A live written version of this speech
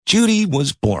Judy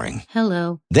was boring.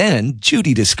 Hello. Then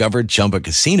Judy discovered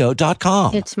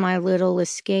ChumbaCasino.com. It's my little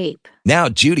escape. Now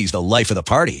Judy's the life of the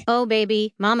party. Oh,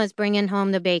 baby, mama's bringing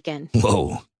home the bacon.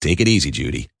 Whoa, take it easy,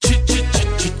 Judy.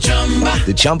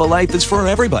 The Chumba life is for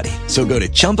everybody. So go to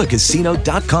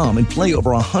ChumbaCasino.com and play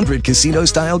over 100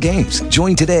 casino-style games.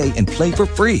 Join today and play for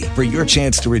free for your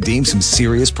chance to redeem some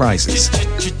serious prizes.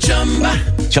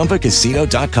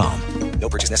 ChumbaCasino.com. No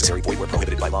purchase necessary. Void where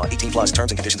prohibited by law. 18 plus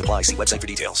terms and conditions apply. See website for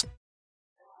details.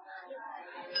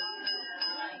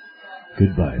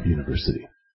 Goodbye, University.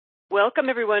 Welcome,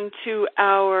 everyone, to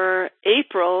our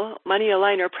April Money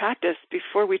Aligner practice.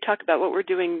 Before we talk about what we're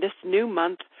doing this new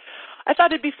month, I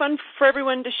thought it'd be fun for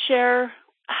everyone to share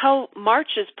how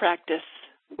March's practice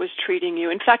was treating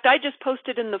you. In fact, I just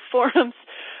posted in the forums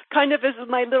kind of as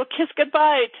my little kiss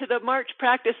goodbye to the March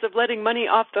practice of letting money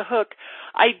off the hook.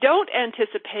 I don't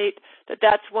anticipate that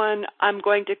that's one I'm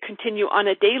going to continue on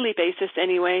a daily basis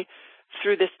anyway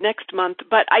through this next month,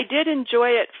 but I did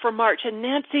enjoy it for March. And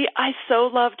Nancy, I so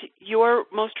loved your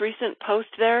most recent post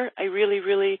there. I really,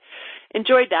 really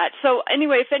enjoyed that. So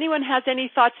anyway, if anyone has any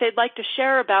thoughts they'd like to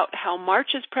share about how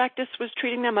March's practice was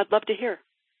treating them, I'd love to hear.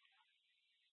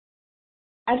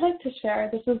 I'd like to share.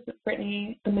 This is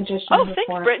Brittany, the magician. Oh,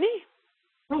 thanks, Brittany.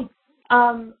 Hi.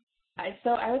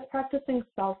 So I was practicing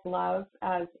self-love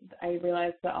as I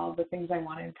realized that all the things I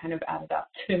wanted kind of added up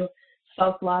to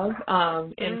self-love.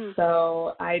 And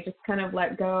so I just kind of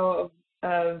let go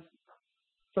of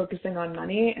focusing on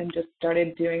money and just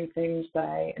started doing things that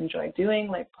I enjoy doing,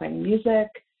 like playing music.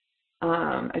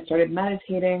 I started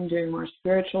meditating, doing more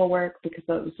spiritual work because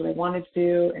that was what I wanted to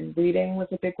do, and reading was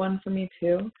a big one for me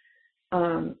too.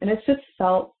 And it's just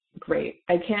felt great.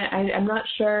 I'm not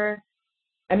sure.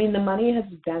 I mean, the money has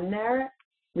been there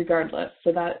regardless.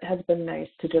 So that has been nice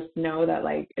to just know that,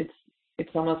 like, it's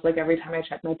almost like every time I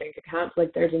check my bank account,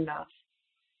 like there's enough.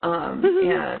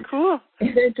 And cool.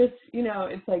 It just,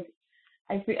 it's like,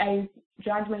 I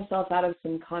dragged myself out of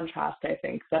some contrast, I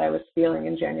think, that I was feeling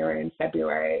in January and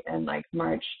February, and like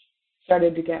March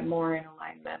started to get more in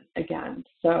alignment again.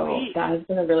 So that has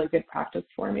been a really good practice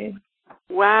for me.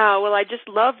 Wow. Well, I just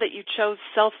love that you chose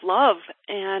self-love,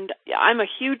 and I'm a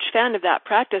huge fan of that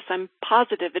practice. I'm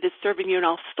positive it is serving you in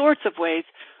all sorts of ways,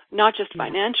 not just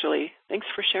financially. Thanks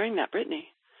for sharing that, Brittany.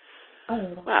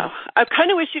 Oh, wow. I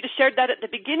kind of wish you'd have shared that at the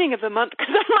beginning of the month,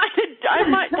 because that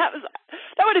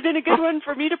would have been a good one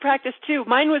for me to practice too.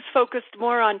 Mine was focused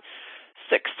more on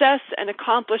success and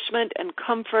accomplishment and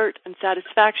comfort and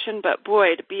satisfaction, but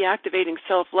boy, to be activating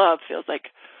self-love feels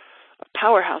like a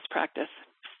powerhouse practice.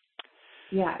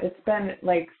 Yeah, it's been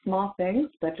like small things,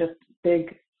 but just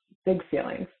big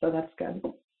feelings. So that's good.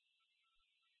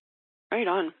 Right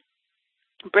on.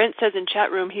 Brent says in chat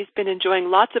room he's been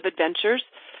enjoying lots of adventures,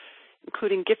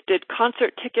 including gifted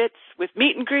concert tickets with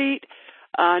meet and greet,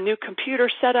 new computer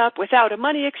setup without a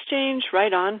money exchange.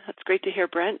 Right on. That's great to hear,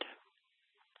 Brent.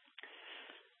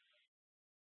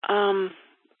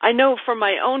 I know from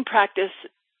my own practice,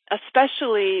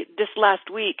 especially this last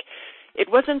week, it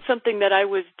wasn't something that I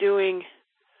was doing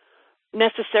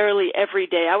necessarily every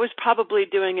day. I was probably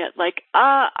doing it like,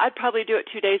 I'd probably do it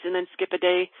 2 days and then skip a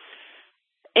day.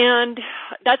 And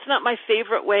that's not my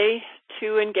favorite way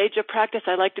to engage a practice.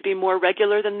 I like to be more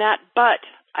regular than that. But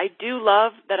I do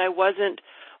love that I wasn't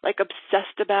like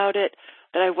obsessed about it,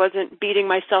 that I wasn't beating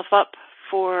myself up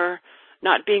for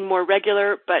not being more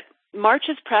regular. But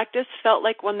March's practice felt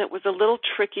like one that was a little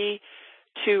tricky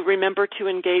to remember to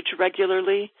engage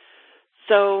regularly.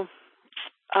 So,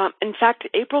 in fact,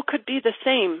 April could be the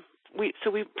same. So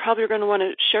we probably are going to want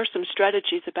to share some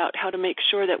strategies about how to make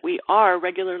sure that we are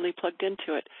regularly plugged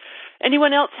into it.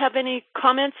 Anyone else have any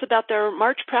comments about their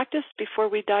March practice before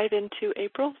we dive into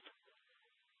April's?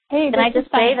 Hey, can I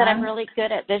just say that I'm really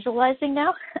good at visualizing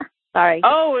now? Sorry.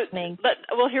 Oh, Ming.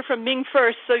 We'll hear from Ming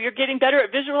first. So you're getting better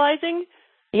at visualizing?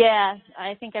 Yeah,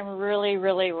 I think I'm really,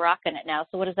 really rocking it now.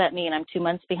 So what does that mean? I'm 2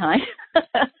 months behind?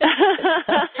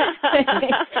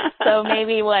 So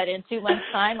maybe in 2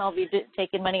 months' time I'll be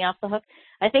taking money off the hook?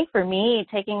 I think for me,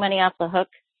 taking money off the hook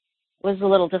was a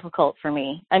little difficult for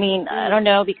me. I mean, I don't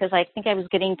know, because I think I was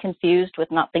getting confused with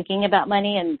not thinking about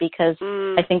money, and because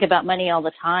I think about money all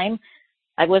the time,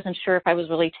 I wasn't sure if I was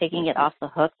really taking it off the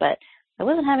hook, but I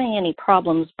wasn't having any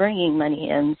problems bringing money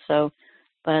in. So,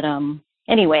 but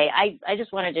anyway, I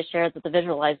just wanted to share that the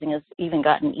visualizing has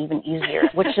gotten even easier,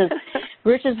 which is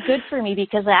good for me,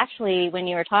 because actually when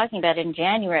you were talking about it in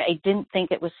January, I didn't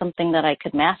think it was something that I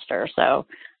could master. So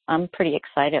I'm pretty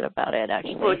excited about it,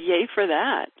 actually. Well, yay for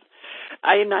that.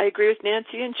 I agree with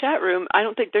Nancy in chat room. I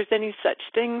don't think there's any such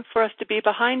thing for us to be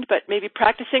behind, but maybe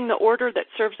practicing the order that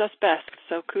serves us best.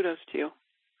 So kudos to you.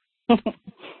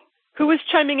 Who was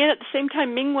chiming in at the same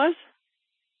time Ming was?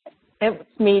 It was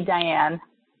me, Diane.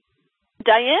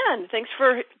 Diane, thanks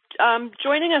for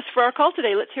joining us for our call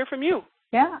today. Let's hear from you.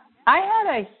 Yeah, I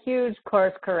had a huge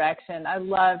course correction. I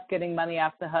love getting money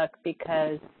off the hook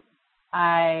because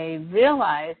I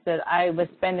realized that I was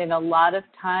spending a lot of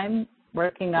time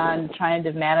working on trying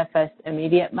to manifest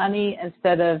immediate money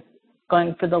instead of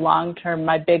going for the long term,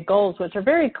 my big goals, which are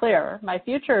very clear. My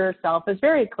future self is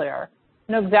very clear.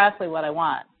 I know exactly what I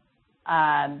want.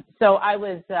 So I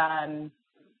was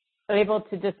able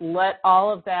to just let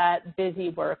all of that busy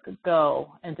work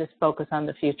go and just focus on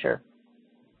the future.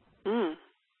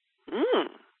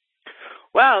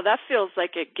 Wow, that feels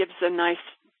like it gives a nice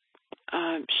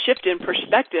shift in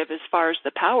perspective as far as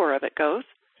the power of it goes.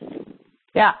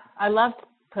 Yeah, I loved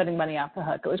putting money off the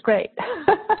hook. It was great.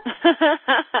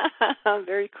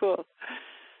 Very cool.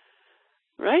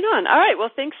 Right on. All right,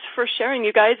 well, thanks for sharing,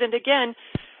 you guys. And again,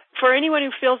 for anyone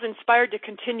who feels inspired to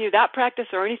continue that practice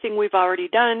or anything we've already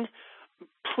done,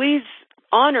 please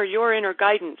honor your inner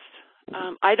guidance.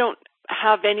 I don't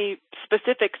have any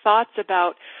specific thoughts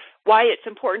about why it's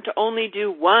important to only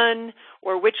do one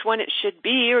or which one it should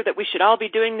be or that we should all be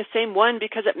doing the same one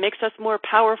because it makes us more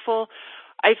powerful.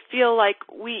 I feel like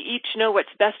we each know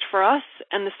what's best for us,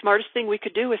 and the smartest thing we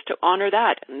could do is to honor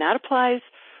that, and that applies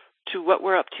to what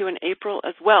we're up to in April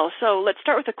as well. So let's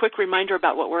start with a quick reminder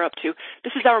about what we're up to.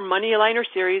 This is our Money Aligner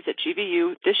series at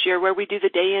GVU this year, where we do the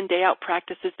day-in, day-out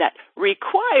practices that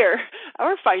require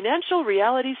our financial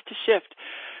realities to shift.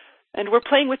 And we're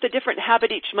playing with a different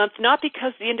habit each month, not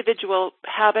because the individual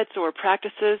habits or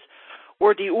practices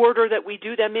or the order that we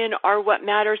do them in are what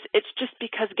matters. It's just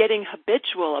because getting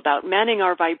habitual about manning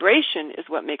our vibration is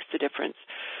what makes the difference.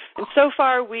 And so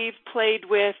far we've played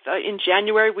with, in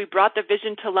January, we brought the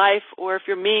vision to life, or if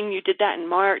you're Ming, you did that in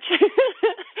March.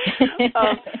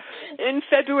 In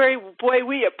February, boy,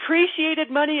 we appreciated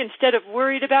money instead of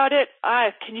worried about it.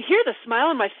 Can you hear the smile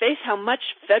on my face, how much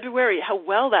February, how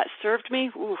well that served me?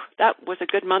 Ooh, that was a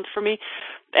good month for me.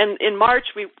 And in March,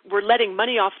 we were letting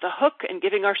money off the hook and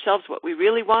giving ourselves what we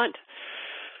really want.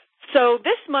 So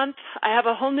this month, I have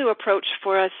a whole new approach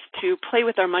for us to play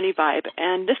with our money vibe.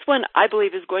 And this one, I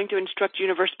believe, is going to instruct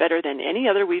Universe better than any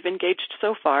other we've engaged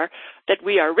so far, that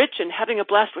we are rich and having a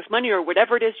blast with money or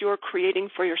whatever it is you're creating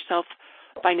for yourself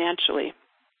financially.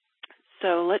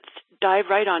 So let's dive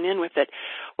right on in with it.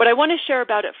 What I want to share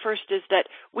about it first is that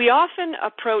we often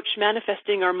approach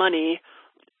manifesting our money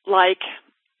like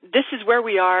this is where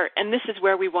we are and this is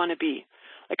where we want to be.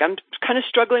 Like, I'm kind of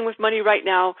struggling with money right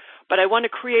now, but I want to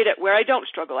create it where I don't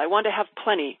struggle. I want to have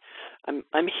plenty.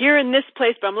 I'm here in this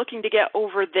place, but I'm looking to get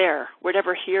over there,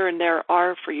 whatever here and there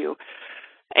are for you.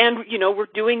 And, you know, we're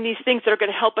doing these things that are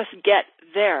going to help us get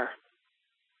there.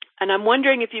 And I'm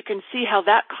wondering if you can see how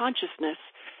that consciousness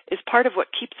is part of what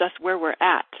keeps us where we're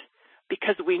at,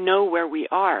 because we know where we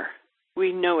are.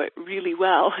 We know it really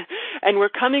well. And we're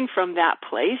coming from that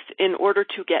place in order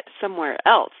to get somewhere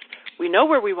else. We know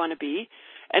where we want to be.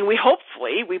 And we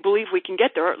believe we can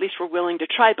get there, or at least we're willing to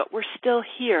try, but we're still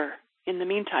here in the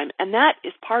meantime. And that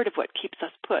is part of what keeps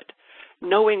us put,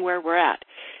 knowing where we're at,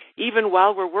 even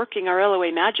while we're working our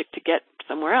LOA magic to get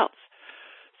somewhere else.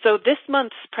 So this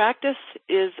month's practice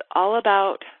is all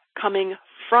about coming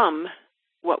from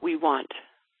what we want.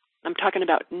 I'm talking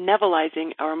about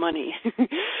Nevilleizing our money.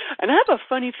 And I have a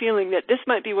funny feeling that this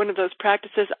might be one of those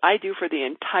practices I do for the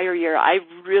entire year. I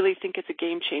really think it's a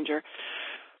game changer.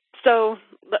 So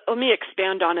let me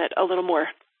expand on it a little more.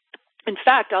 In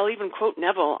fact, I'll even quote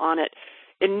Neville on it.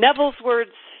 In Neville's words,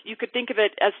 you could think of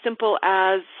it as simple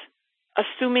as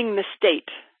assuming the state.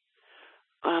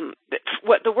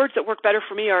 What the words that work better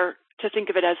for me are to think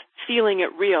of it as feeling it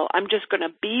real. I'm just going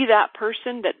to be that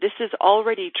person that this is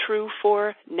already true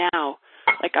for now.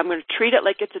 Like, I'm going to treat it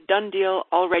like it's a done deal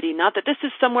already. Not that this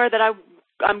is somewhere that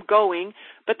I'm going,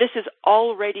 but this is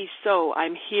already so.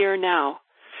 I'm here now.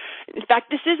 In fact,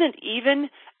 this isn't even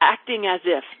acting as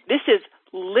if. This is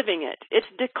living it. It's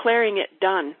declaring it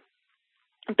done.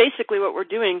 Basically, what we're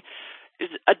doing is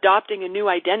adopting a new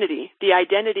identity, the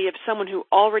identity of someone who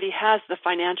already has the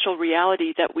financial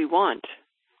reality that we want.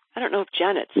 I don't know if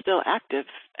Janet's still active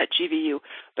at GVU,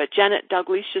 but Janet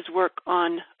Dalglish's work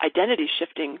on identity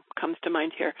shifting comes to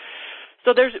mind here.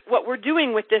 So what we're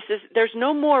doing with this is there's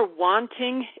no more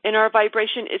wanting in our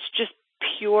vibration. It's just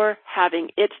pure having.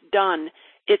 It's done.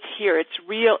 It's here. It's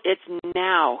real. It's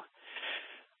now.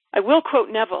 I will quote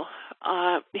Neville.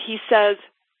 He says,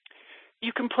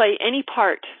 you can play any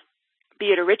part, be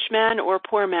it a rich man or a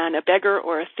poor man, a beggar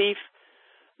or a thief,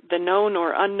 the known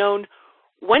or unknown.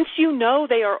 Once you know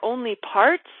they are only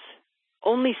parts,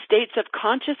 only states of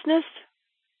consciousness,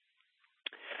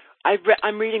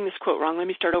 I'm reading this quote wrong. Let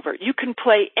me start over. You can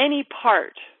play any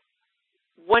part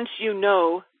once you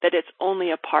know that it's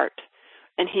only a part.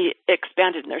 And he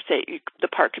expanded in there, say the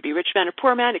part could be rich man or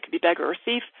poor man, it could be beggar or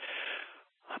thief.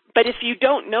 But if you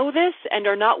don't know this and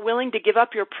are not willing to give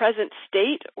up your present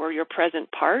state or your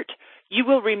present part, you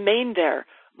will remain there,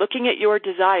 looking at your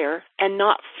desire and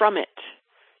not from it.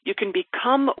 You can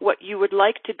become what you would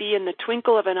like to be in the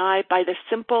twinkle of an eye by the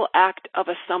simple act of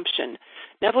assumption.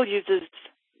 Neville uses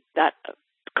that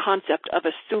concept of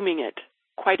assuming it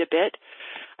quite a bit.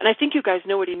 And I think you guys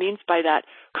know what he means by that.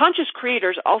 Conscious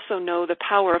creators also know the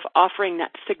power of offering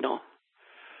that signal.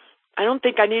 I don't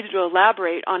think I needed to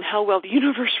elaborate on how well the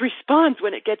universe responds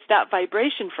when it gets that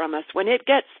vibration from us. When it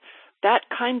gets that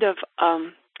kind of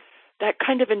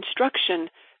instruction,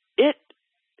 it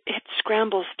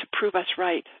scrambles to prove us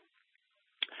right.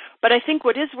 But I think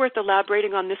what is worth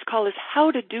elaborating on this call is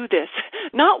how to do this.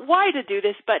 Not why to do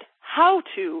this, but how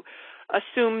to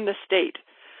assume the state.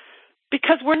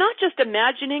 Because we're not just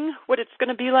imagining what it's going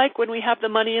to be like when we have the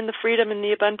money and the freedom and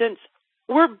the abundance.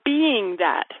 We're being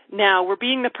that now. We're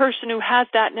being the person who has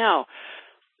that now.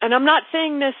 And I'm not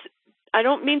saying this, I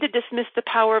don't mean to dismiss the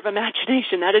power of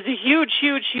imagination. That is a huge,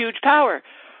 huge, huge power.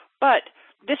 But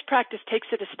this practice takes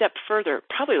it a step further,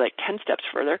 probably like 10 steps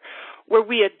further, where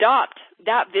we adopt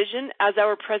that vision as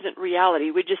our present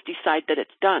reality. We just decide that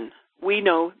it's done. We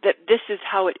know that this is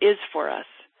how it is for us.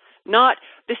 Not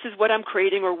this is what I'm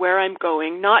creating or where I'm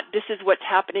going, not this is what's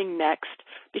happening next,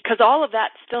 because all of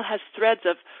that still has threads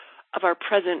of our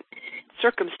present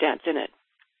circumstance in it.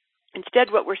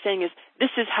 Instead, what we're saying is,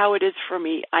 this is how it is for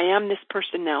me. I am this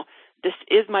person now. This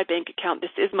is my bank account.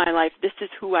 This is my life. This is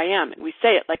who I am. And we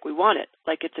say it like we want it,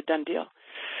 like it's a done deal.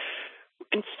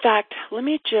 In fact, let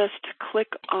me just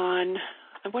click on,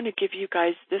 I want to give you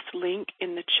guys this link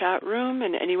in the chat room,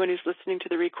 and anyone who's listening to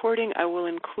the recording, I will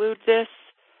include this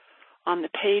on the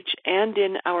page and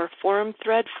in our forum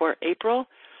thread for April.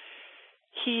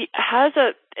 He has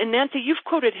and Nancy, you've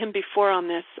quoted him before on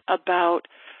this about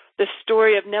the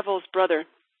story of Neville's brother,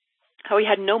 how he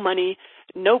had no money,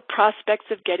 no prospects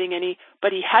of getting any,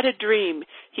 but he had a dream.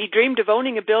 He dreamed of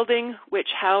owning a building which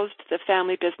housed the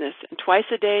family business, and twice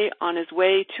a day on his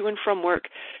way to and from work,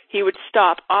 he would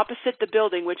stop opposite the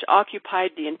building which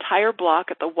occupied the entire block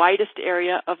at the widest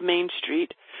area of Main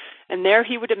Street, and there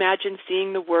he would imagine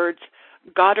seeing the words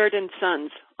Goddard and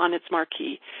Sons on its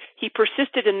marquee. He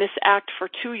persisted in this act for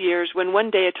 2 years when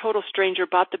one day a total stranger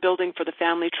bought the building for the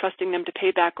family, trusting them to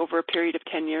pay back over a period of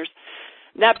 10 years.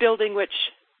 That building, which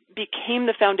became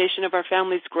the foundation of our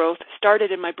family's growth,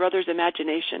 started in my brother's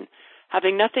imagination.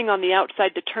 Having nothing on the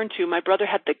outside to turn to, my brother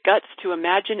had the guts to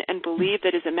imagine and believe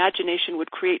that his imagination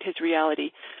would create his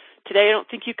reality. Today, I don't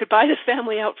think you could buy this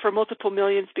family out for multiple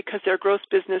millions because their gross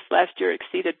business last year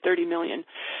exceeded $30 million.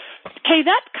 Okay,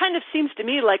 that kind of seems to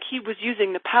me like he was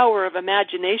using the power of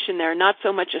imagination there, not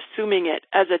so much assuming it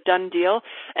as a done deal.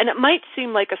 And it might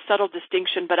seem like a subtle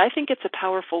distinction, but I think it's a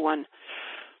powerful one.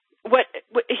 What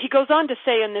he goes on to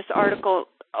say in this article,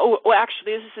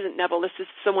 actually, this isn't Neville, this is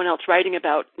someone else writing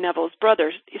about Neville's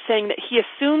brother. He's saying that he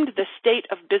assumed the state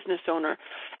of business owner,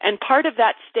 and part of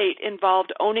that state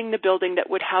involved owning the building that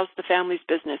would house the family's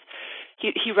business.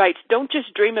 He writes, don't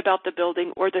just dream about the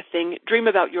building or the thing, dream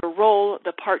about your role,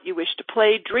 the part you wish to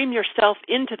play, dream yourself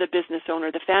into the business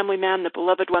owner, the family man, the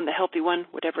beloved one, the healthy one,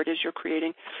 whatever it is you're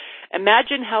creating.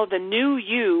 Imagine how the new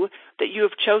you that you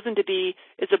have chosen to be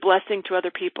is a blessing to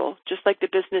other people, just like the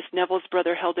business Neville's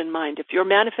brother held in mind. If you're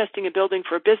manifesting a building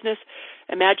for a business,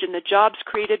 imagine the jobs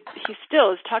created. He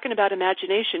still is talking about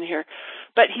imagination here,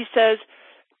 but he says,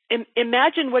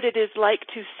 imagine what it is like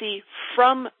to see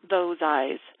from those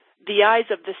eyes, the eyes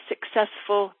of the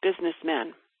successful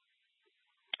businessman.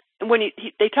 And when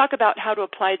they talk about how to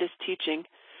apply this teaching,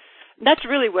 that's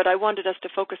really what I wanted us to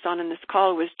focus on in this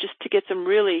call, was just to get some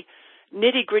really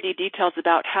nitty-gritty details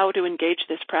about how to engage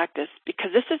this practice, because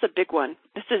this is a big one.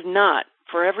 This is not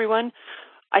for everyone.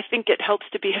 I think it helps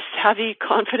to be a savvy,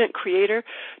 confident creator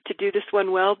to do this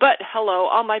one well. But hello,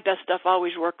 all my best stuff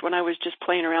always worked when I was just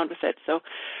playing around with it. So,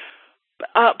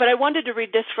 but I wanted to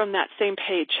read this from that same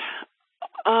page.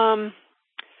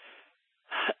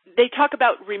 They talk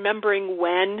about remembering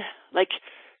when, like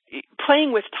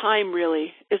playing with time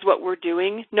really is what we're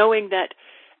doing, knowing that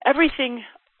everything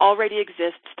already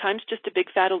exists. Time's just a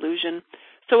big fat illusion.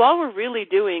 So all we're really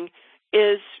doing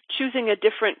is choosing a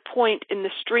different point in the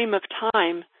stream of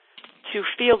time to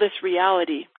feel this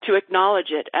reality, to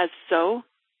acknowledge it as so.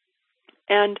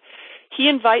 And he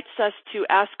invites us to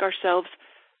ask ourselves,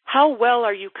 how well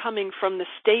are you coming from the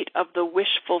state of the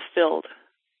wish fulfilled?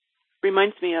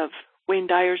 Reminds me of Wayne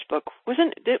Dyer's book.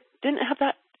 Didn't it have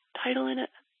that title in it?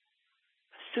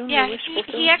 Assume Yeah, the wish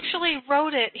fulfilled. he actually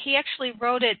wrote it. He actually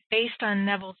wrote it based on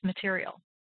Neville's material.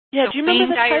 Yeah, So do you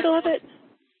remember the title of it?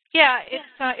 Yeah,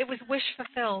 it was Wish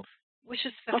Fulfilled.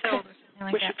 Wishes Fulfilled, or something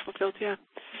like Wishes that. Fulfilled, yeah. And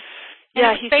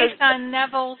Yeah, it was based on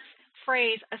Neville's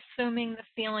phrase, assuming the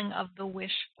feeling of the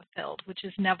wish fulfilled, which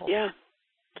is Neville's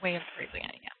way of phrasing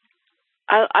it.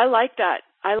 Yeah. I like that.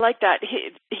 I like that.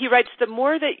 He writes, the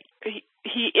more that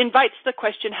he invites the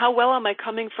question, how well am I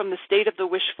coming from the state of the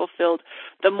wish fulfilled?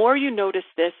 The more you notice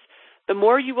this, the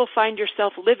more you will find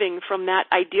yourself living from that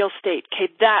ideal state.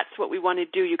 Okay, that's what we want to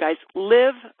do, you guys.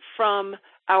 Live from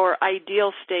our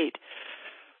ideal state.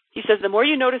 He says, the more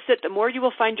you notice it, the more you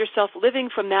will find yourself living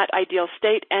from that ideal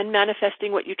state and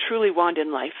manifesting what you truly want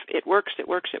in life. It works, it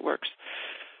works, it works.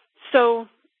 So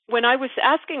when I was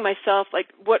asking myself, like,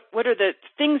 what are the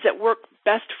things that work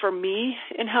best for me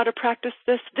in how to practice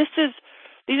this,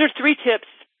 these are 3 tips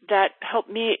that help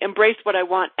me embrace what I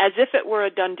want as if it were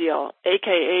a done deal,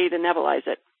 a.k.a. to Neville-ize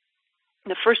it.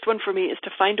 The first one for me is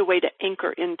to find a way to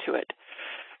anchor into it.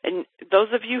 And those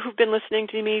of you who've been listening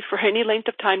to me for any length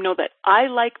of time know that I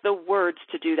like the words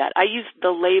to do that. I use the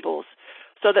labels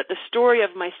so that the story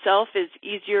of myself is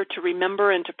easier to remember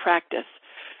and to practice.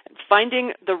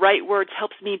 Finding the right words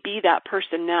helps me be that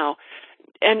person now.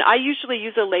 And I usually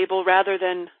use a label rather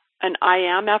than an I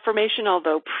am affirmation,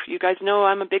 although you guys know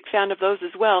I'm a big fan of those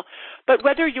as well. But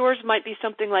whether yours might be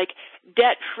something like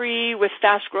debt-free with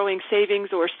fast-growing savings,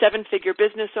 or 7-figure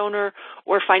business owner,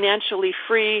 or financially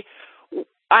free,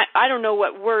 I don't know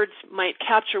what words might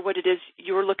capture what it is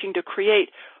you're looking to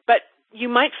create, but you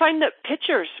might find that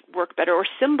pictures work better or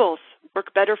symbols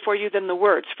work better for you than the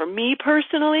words. For me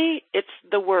personally, it's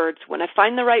the words. When I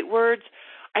find the right words,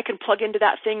 I can plug into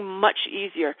that thing much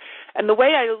easier. And the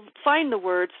way I find the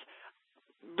words,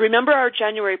 remember our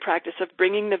January practice of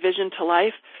bringing the vision to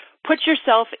life? Put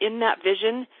yourself in that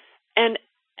vision and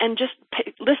just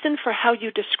listen for how you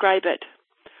describe it.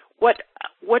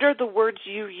 What are the words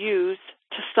you use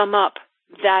to sum up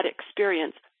that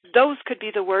experience? Those could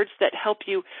be the words that help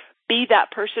you be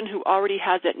that person who already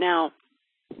has it now.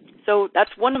 So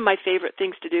that's one of my favorite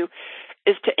things to do,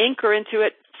 is to anchor into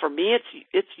it. For me,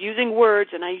 it's using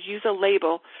words, and I use a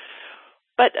label.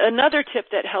 But another tip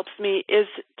that helps me is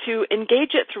to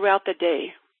engage it throughout the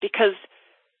day, because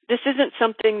this isn't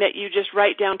something that you just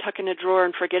write down, tuck in a drawer,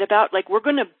 and forget about. Like, we're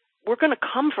going to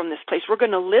come from this place. We're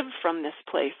going to live from this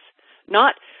place,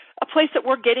 not a place that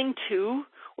we're getting to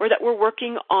or that we're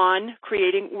working on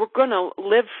creating. We're going to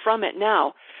live from it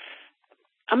now.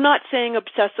 I'm not saying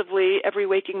obsessively every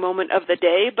waking moment of the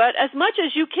day, but as much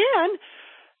as you can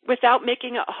without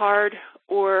making it hard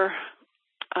or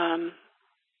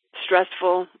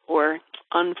stressful or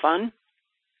unfun.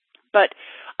 But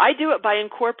I do it by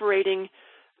incorporating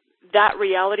that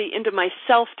reality into my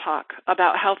self-talk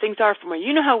about how things are for me.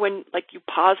 You know how when, like, you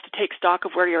pause to take stock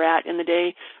of where you're at in the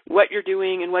day, what you're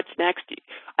doing and what's next?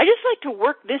 I just like to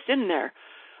work this in there.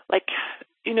 Like,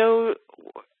 you know,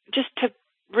 just to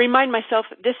remind myself,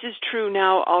 this is true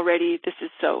now already, this is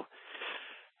so.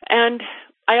 And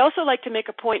I also like to make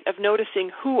a point of noticing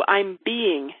who I'm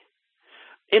being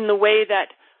in the way that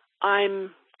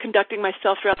I'm conducting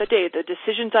myself throughout the day, the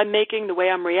decisions I'm making, the way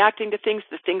I'm reacting to things,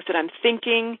 the things that I'm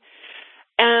thinking.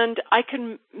 And I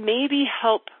can maybe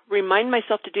help remind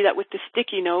myself to do that with the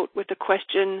sticky note, with the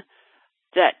question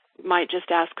that might just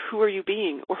ask, who are you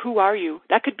being, or who are you?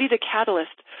 That could be the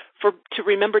catalyst to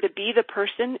remember to be the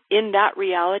person in that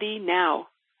reality now.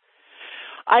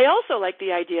 I also like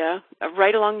the idea,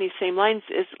 right along these same lines,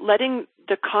 is letting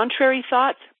the contrary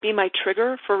thoughts be my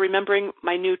trigger for remembering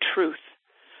my new truth.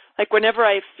 Like, whenever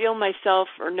I feel myself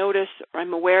or notice or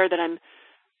I'm aware that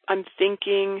I'm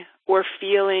thinking or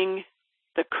feeling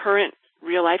the current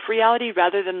real life reality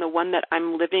rather than the one that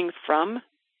I'm living from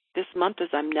this month as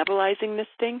I'm Neville-izing this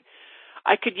thing,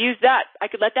 I could use that. I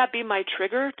could let that be my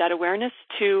trigger, that awareness,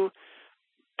 to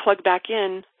plug back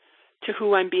in to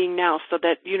who I'm being now, so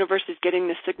that the universe is getting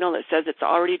the signal that says it's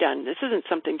already done. This isn't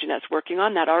something Jeanette's working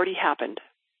on. That already happened.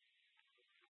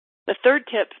 The third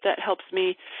tip that helps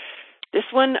me, this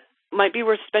one might be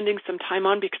worth spending some time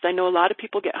on because I know a lot of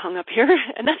people get hung up here,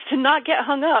 and that's to not get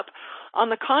hung up on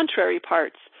the contrary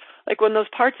parts. Like when those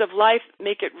parts of life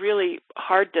make it really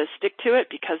hard to stick to it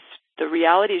because the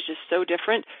reality is just so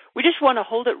different, we just want to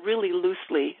hold it really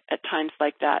loosely at times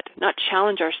like that, not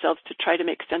challenge ourselves to try to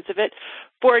make sense of it.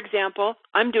 For example,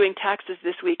 I'm doing taxes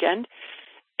this weekend,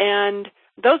 and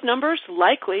those numbers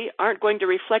likely aren't going to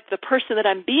reflect the person that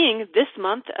I'm being this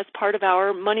month as part of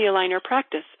our money aligner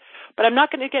practice. But I'm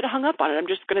not going to get hung up on it. I'm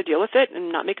just going to deal with it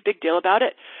and not make a big deal about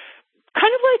it.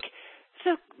 Kind of like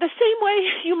So the same way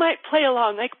you might play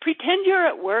along, like pretend you're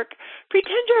at work,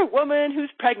 pretend you're a woman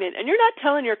who's pregnant, and you're not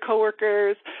telling your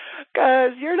coworkers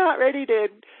because you're not ready to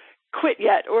quit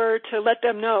yet or to let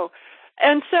them know.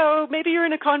 And so maybe you're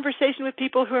in a conversation with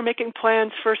people who are making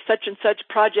plans for such and such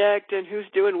project and who's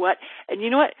doing what. And you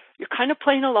know what? You're kind of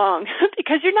playing along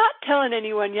because you're not telling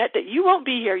anyone yet that you won't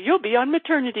be here. You'll be on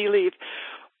maternity leave.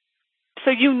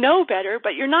 So you know better,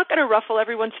 but you're not going to ruffle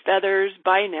everyone's feathers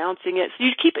by announcing it. So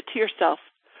you keep it to yourself.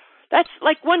 That's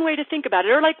like one way to think about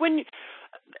it. Or like when,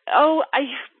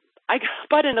 I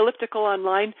bought an elliptical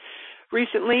online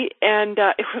recently, and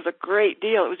it was a great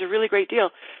deal. It was a really great deal.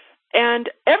 And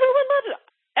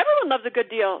everyone loves a good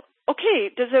deal. Okay,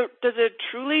 does a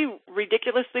truly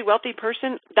ridiculously wealthy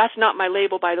person, that's not my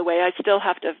label, by the way. I still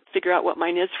have to figure out what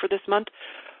mine is for this month.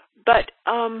 But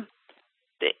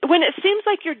when it seems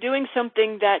like you're doing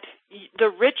something that the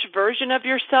rich version of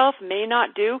yourself may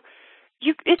not do,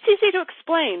 it's easy to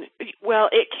explain. Well,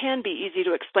 it can be easy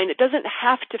to explain. It doesn't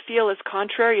have to feel as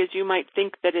contrary as you might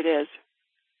think that it is.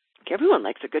 Everyone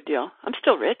likes a good deal. I'm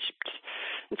still rich.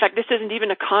 In fact, this isn't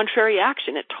even a contrary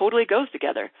action. It totally goes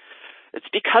together. It's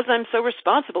because I'm so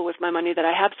responsible with my money that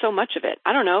I have so much of it.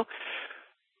 I don't know.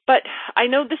 But I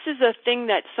know this is a thing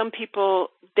that some people,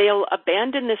 they'll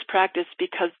abandon this practice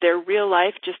because their real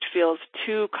life just feels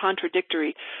too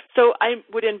contradictory. So I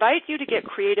would invite you to get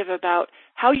creative about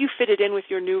how you fit it in with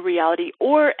your new reality,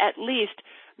 or at least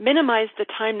minimize the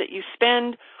time that you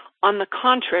spend on the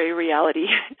contrary reality.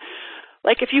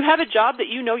 Like if you have a job that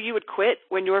you know you would quit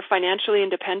when you're financially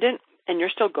independent and you're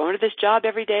still going to this job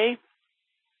every day,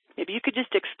 maybe you could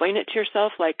just explain it to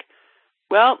yourself like,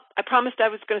 well, I promised I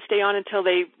was going to stay on until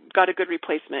they got a good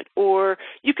replacement. Or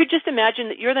you could just imagine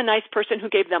that you're the nice person who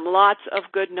gave them lots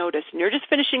of good notice and you're just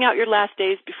finishing out your last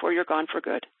days before you're gone for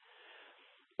good.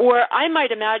 Or I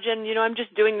might imagine, I'm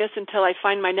just doing this until I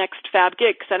find my next fab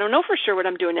gig because I don't know for sure what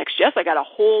I'm doing next. Yes, I got a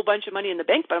whole bunch of money in the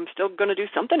bank, but I'm still going to do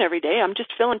something every day. I'm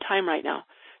just filling time right now.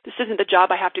 This isn't the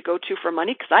job I have to go to for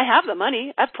money because I have the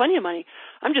money. I have plenty of money.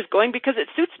 I'm just going because it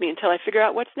suits me until I figure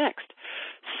out what's next.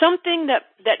 Something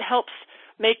that helps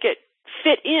make it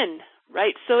fit in,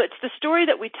 right? So it's the story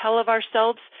that we tell of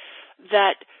ourselves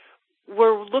that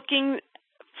we're looking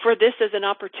for this as an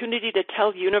opportunity to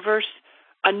tell the universe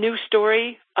a new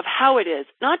story of how it is,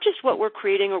 not just what we're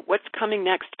creating or what's coming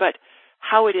next, but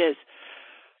how it is.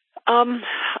 And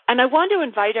I want to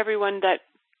invite everyone that,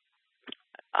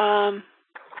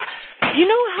 you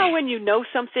know how when you know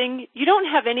something, you don't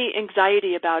have any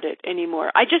anxiety about it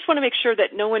anymore. I just want to make sure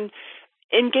that no one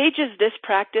engages this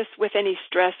practice with any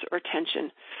stress or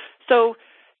tension. So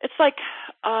it's like,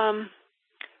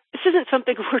 this isn't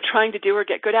something we're trying to do or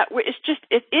get good at.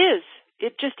 It is.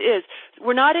 It just is.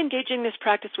 We're not engaging this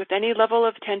practice with any level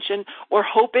of tension or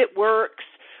hope it works.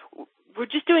 We're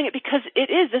just doing it because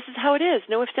it is. This is how it is.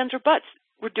 No ifs, ands, or buts.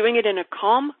 We're doing it in a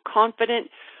calm,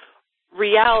 confident,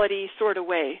 reality sort of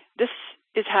way. This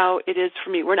is how it is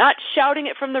for me. We're not shouting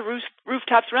it from the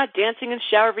rooftops. We're not dancing in the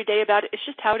shower every day about it. It's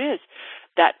just how it is.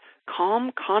 That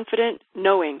calm, confident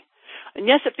knowing. And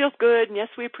yes, it feels good, and yes,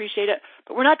 we appreciate it,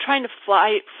 but we're not trying to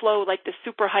flow like this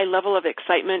super high level of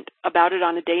excitement about it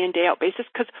on a day-in, day-out basis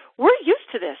because we're used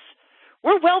to this.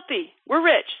 We're wealthy. We're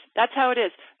rich. That's how it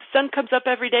is. The sun comes up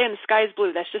every day and the sky is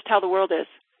blue. That's just how the world is.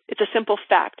 It's a simple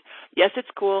fact. Yes, it's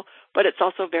cool, but it's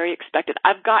also very expected.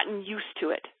 I've gotten used to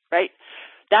it, right?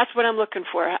 That's what I'm looking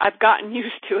for. I've gotten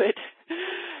used to it.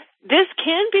 This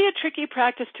can be a tricky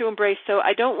practice to embrace, so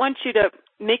I don't want you to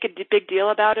make a big deal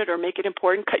about it or make it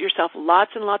important. Cut yourself lots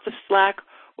and lots of slack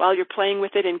while you're playing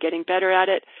with it and getting better at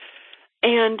it.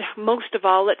 And most of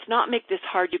all, let's not make this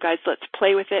hard, you guys. Let's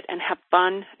play with it and have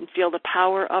fun and feel the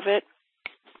power of it.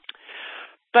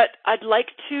 But I'd like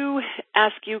to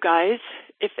ask you guys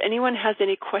if anyone has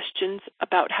any questions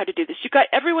about how to do this.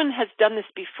 Everyone has done this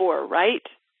before, right?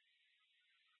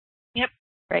 Yep.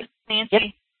 Right. Nancy, yep.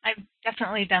 I've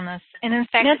definitely done this. And in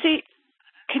fact, Nancy,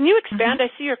 can you expand? I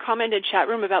see your comment in chat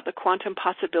room about the quantum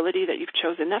possibility that you've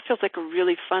chosen. That feels like a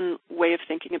really fun way of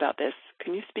thinking about this.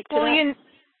 Can you speak to that?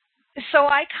 So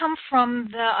I come from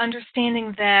the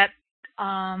understanding that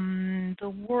the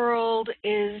world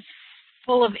is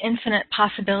full of infinite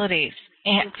possibilities,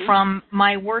 and from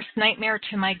my worst nightmare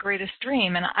to my greatest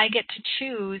dream, and I get to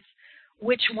choose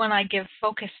which one I give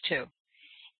focus to.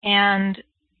 And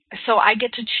so I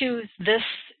get to choose this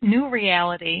new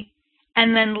reality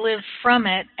and then live from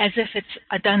it as if it's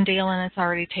a done deal and it's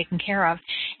already taken care of.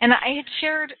 And I've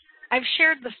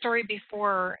shared the story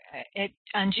before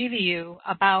on GVU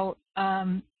about,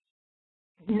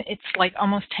 it's like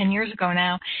almost 10 years ago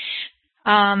now.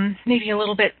 maybe a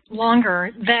little bit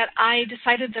longer, that I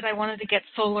decided that I wanted to get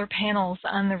solar panels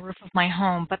on the roof of my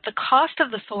home. But the cost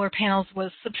of the solar panels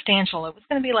was substantial. It was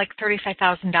going to be like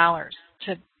 $35,000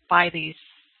 to buy these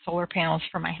solar panels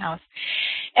for my house.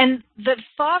 And the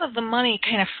thought of the money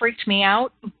kind of freaked me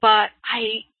out, but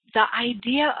the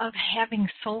idea of having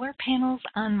solar panels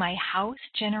on my house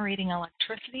generating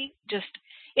electricity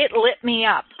it lit me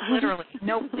up, literally.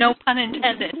 No pun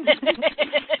intended.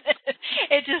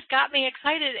 It just got me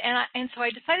excited, and so I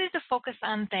decided to focus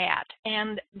on that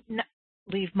and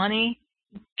leave money,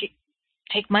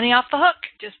 take money off the hook.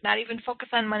 Just not even focus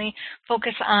on money.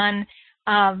 Focus on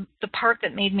the part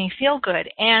that made me feel good.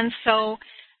 And so,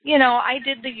 I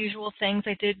did the usual things.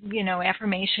 I did,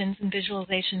 affirmations and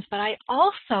visualizations, but I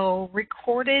also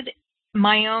recorded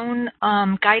my own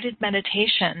guided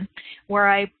meditation where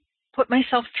I put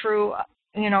myself through,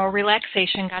 a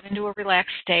relaxation, got into a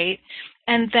relaxed state,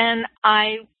 and then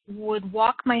I would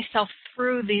walk myself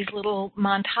through these little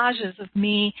montages of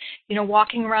me,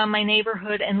 walking around my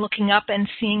neighborhood and looking up and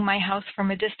seeing my house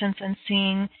from a distance and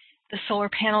seeing the solar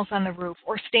panels on the roof,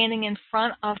 or standing in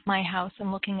front of my house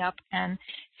and looking up and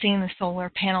seeing the solar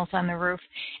panels on the roof,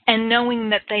 and knowing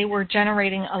that they were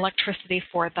generating electricity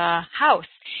for the house.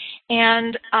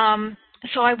 And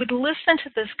so I would listen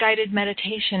to this guided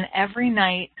meditation every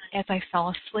night as I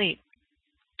fell asleep.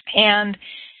 And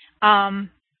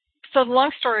so the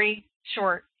long story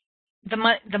short, the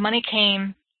money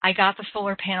came. I got the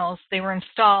solar panels. They were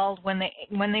installed. When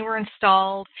they were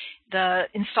installed, the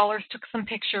installers took some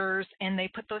pictures, and they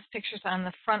put those pictures on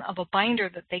the front of a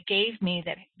binder that they gave me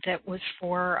that was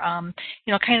for,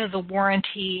 kind of the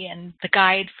warranty and the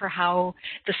guide for how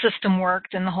the system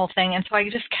worked and the whole thing. And so I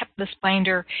just kept this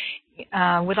binder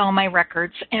with all my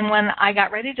records. And when I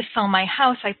got ready to sell my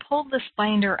house, I pulled this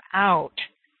binder out,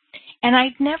 and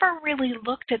I'd never really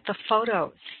looked at the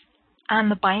photos on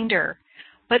the binder.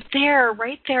 But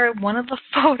right there, one of the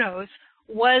photos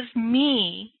was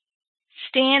me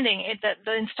standing.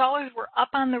 The installers were up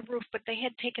on the roof, but they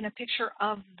had taken a picture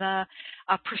of the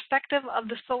perspective of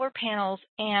the solar panels,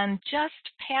 and just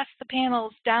past the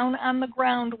panels, down on the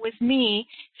ground, was me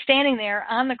standing there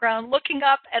on the ground looking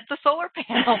up at the solar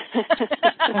panels.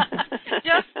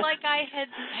 Just like I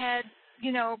had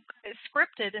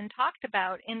scripted and talked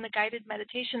about in the guided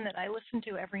meditation that I listened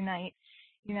to every night,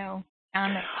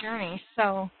 on that journey.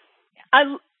 So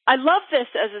I love this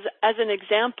as an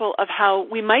example of how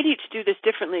we might each do this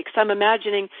differently, because I'm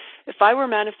imagining if I were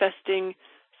manifesting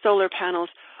solar panels,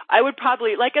 I would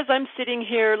probably, like as I'm sitting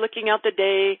here looking out the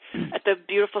day at the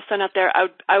beautiful sun out there,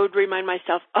 I would remind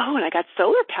myself, oh, and I got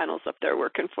solar panels up there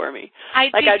working for me. I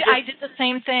did the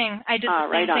same thing.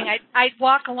 I'd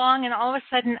walk along, and all of a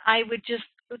sudden I would just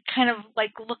kind of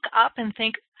like look up and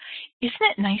think, isn't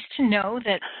it nice to know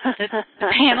that the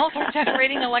panels are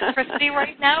generating electricity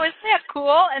right now? Isn't that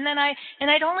cool? And then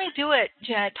I'd only do it,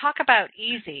 talk about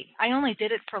easy. I only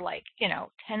did it for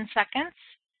 10 seconds,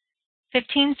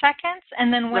 15 seconds,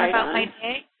 and then went about my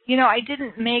day. I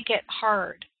didn't make it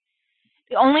hard.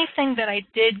 The only thing that I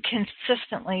did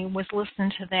consistently was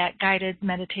listen to that guided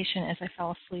meditation as I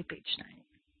fell asleep each night.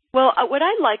 Well, what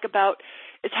I like about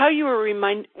is how you were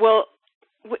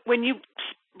when you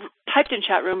typed in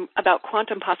chat room about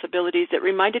quantum possibilities, it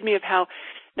reminded me of how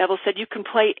Neville said you can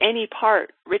play any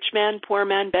part, rich man, poor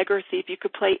man, beggar, thief, you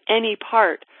could play any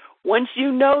part. Once you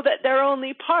know that they're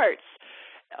only parts,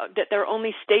 that they're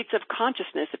only states of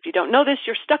consciousness. If you don't know this,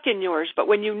 you're stuck in yours. But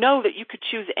when you know that you could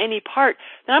choose any part,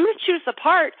 then I'm going to choose the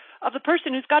part of the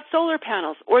person who's got solar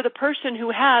panels, or the person who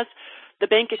has the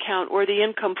bank account or the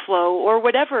income flow or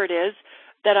whatever it is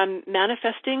that I'm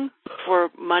manifesting for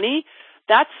money.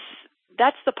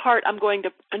 That's the part I'm going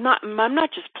to, I'm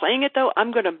not just playing it though,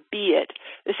 I'm going to be it.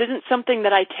 This isn't something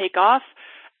that I take off,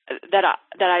 that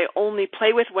I only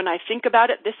play with when I think about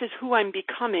it. This is who I'm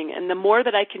becoming. And the more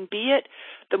that I can be it,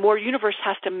 the more universe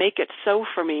has to make it so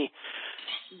for me.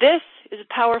 This is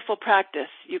a powerful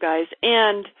practice, you guys,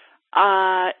 and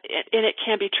it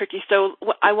can be tricky. So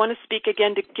I want to speak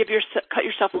again to cut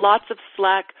yourself lots of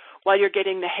slack while you're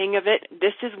getting the hang of it.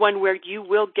 This is one where you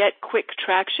will get quick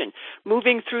traction.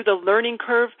 Moving through the learning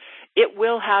curve, it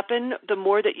will happen the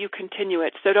more that you continue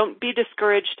it. So don't be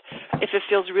discouraged if it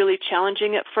feels really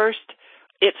challenging at first.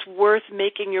 It's worth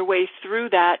making your way through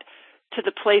that to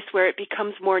the place where it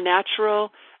becomes more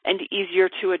natural and easier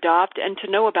to adopt and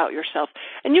to know about yourself.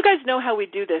 And you guys know how we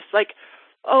do this. Like,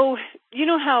 oh, you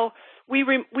know how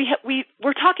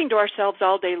we're talking to ourselves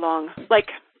all day long. Like,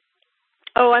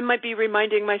 oh, I might be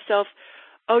reminding myself,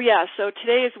 Oh, yeah, so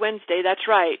today is Wednesday. That's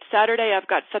right. Saturday I've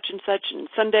got such and such, and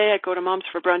Sunday I go to Mom's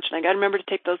for brunch, and I got to remember to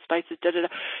take those spices, da-da-da.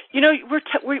 You know,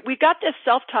 we got this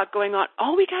self-talk going on.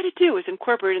 All we got to do is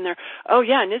incorporate in there, oh,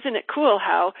 yeah, and isn't it cool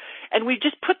how? And we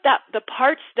just put the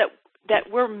parts that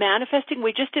we're manifesting,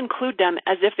 we just include them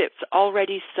as if it's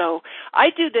already so.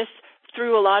 I do this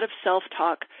through a lot of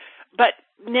self-talk. But,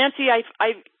 Nancy,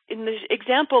 in the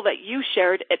example that you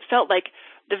shared, it felt like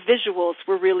the visuals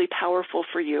were really powerful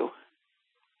for you.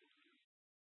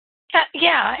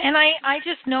 Yeah, and I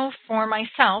just know for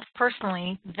myself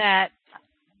personally that,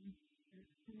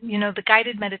 you know, the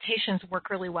guided meditations work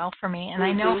really well for me, and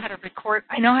I know how to record.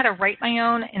 I know how to write my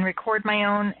own and record my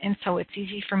own, and so it's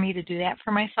easy for me to do that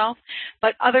for myself.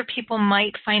 But other people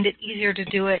might find it easier to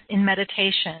do it in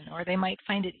meditation, or they might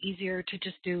find it easier to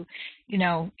just do, you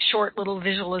know, short little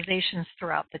visualizations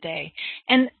throughout the day.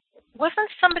 And wasn't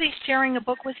somebody sharing a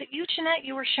book? Was it you, Jeanette?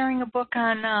 You were sharing a book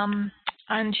on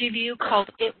GVU called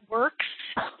It Works,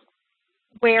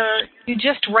 where you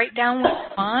just write down what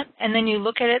you want and then you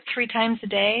look at it 3 times a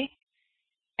day,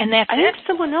 and that's it? I think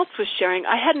someone else was sharing.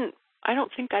 I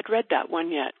don't think I'd read that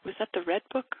one yet. Was that the Red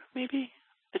Book, maybe?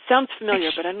 It sounds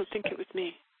familiar, but I don't think it was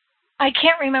me. I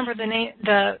can't remember the name,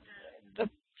 the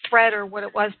thread or what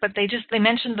it was, but they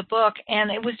mentioned the book,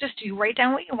 and it was just you write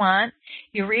down what you want,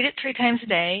 you read it 3 times a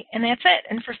day, and that's it.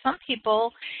 And for some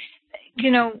people,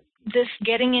 you know, this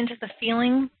getting into the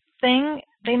feeling thing,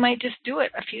 they might just do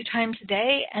it a few times a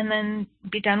day and then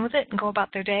be done with it and go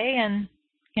about their day, and,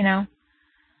 you know.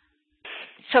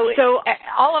 So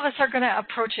all of us are going to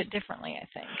approach it differently, I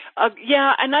think.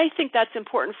 Yeah, and I think that's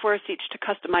important for us each to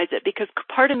customize it, because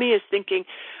part of me is thinking,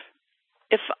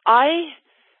 if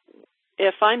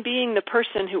I'm being the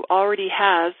person who already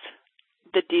has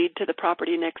the deed to the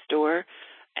property next door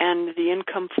and the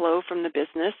income flow from the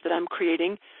business that I'm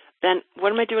creating, then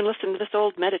what am I doing listening to this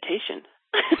old meditation?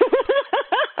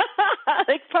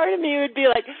 Like, part of me would be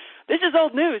like, this is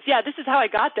old news. Yeah, this is how I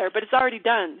got there, but it's already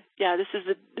done. Yeah, this is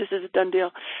a done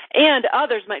deal. And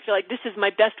others might feel like this is my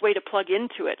best way to plug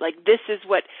into it. Like, this is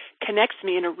what connects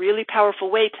me in a really powerful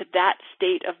way to that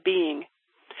state of being.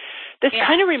 This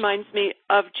kind of reminds me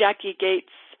of Jackie Gates'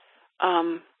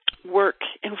 work,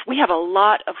 and we have a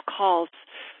lot of calls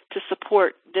to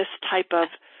support this type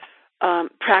of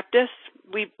practice.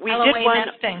 We LOA did one.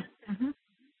 Nesting. Mm-hmm.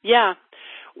 Yeah.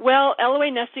 Well,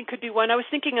 LOA nesting could be one. I was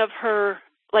thinking of her,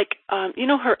 like, you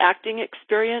know, her acting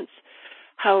experience,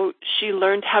 how she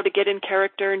learned how to get in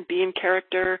character and be in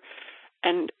character.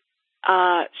 And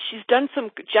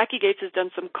Jackie Gates has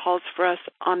done some calls for us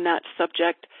on that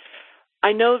subject.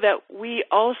 I know that we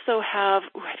also have,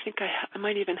 I think I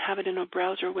might even have it in a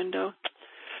browser window.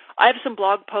 I have some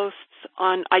blog posts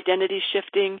on identity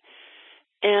shifting,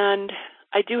 and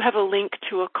I do have a link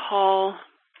to a call.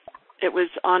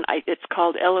 It's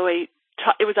called LOA.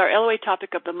 It was our LOA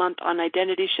topic of the month on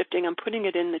identity shifting. I'm putting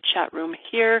it in the chat room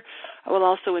here. I will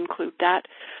also include that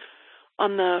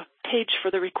on the page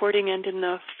for the recording and in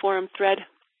the forum thread.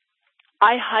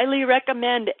 I highly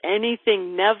recommend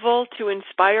anything Neville to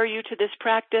inspire you to this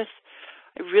practice.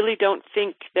 I really don't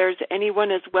think there's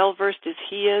anyone as well-versed as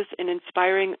he is in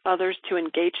inspiring others to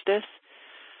engage this.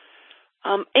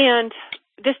 And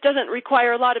this doesn't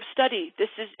require a lot of study.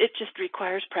 It just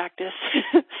requires practice.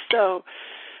 So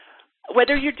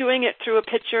whether you're doing it through a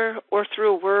picture or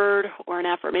through a word or an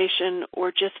affirmation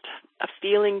or just a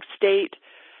feeling state,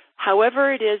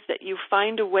 however it is that you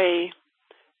find a way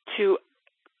to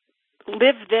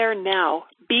live there now,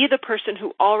 be the person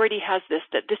who already has this,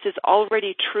 that this is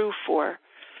already true for,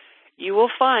 you will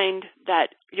find that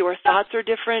your thoughts are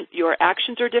different, your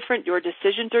actions are different, your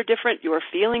decisions are different, your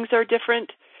feelings are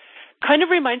different. Kind of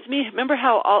reminds me, remember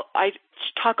how I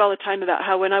talk all the time about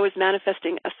how when I was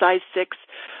manifesting a size 6,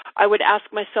 I would ask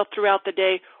myself throughout the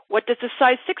day, what does a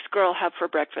size 6 girl have for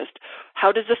breakfast?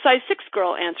 How does a size 6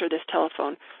 girl answer this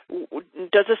telephone?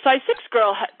 Does a size 6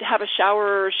 girl have a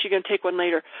shower, or is she going to take one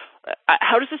later?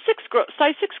 How does a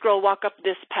size 6 girl walk up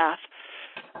this path?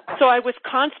 So I was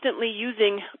constantly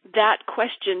using that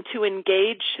question to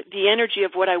engage the energy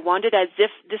of what I wanted as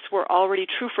if this were already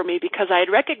true for me, because I had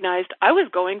recognized I was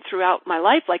going throughout my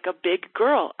life like a big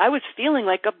girl. I was feeling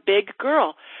like a big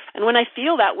girl. And when I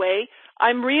feel that way,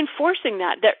 I'm reinforcing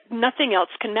that nothing else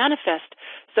can manifest.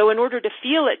 So in order to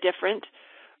feel it different,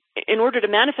 in order to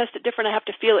manifest it different, I have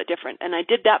to feel it different. And I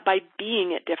did that by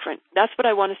being it different. That's what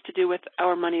I want us to do with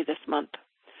our money this month.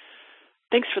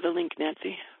 Thanks for the link,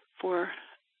 Nancy.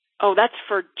 That's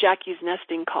for Jackie's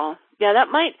nesting call. Yeah, that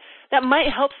might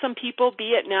help some people, be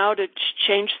it now, to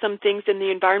change some things in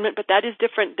the environment, but that is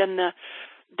different than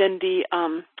the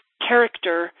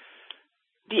character,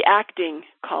 the acting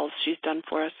calls she's done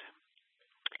for us.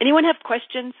 Anyone have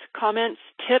questions, comments,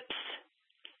 tips?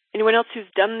 Anyone else who's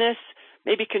done this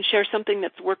maybe can share something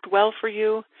that's worked well for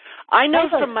you? I know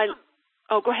from my...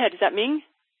 Oh, go ahead. Is that Ming?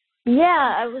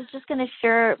 Yeah, I was just going to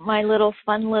share my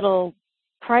fun little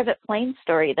private plane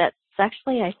story that's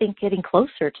actually, I think, getting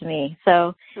closer to me.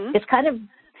 So it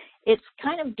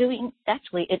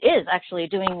is actually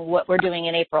doing what we're doing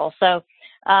in April. So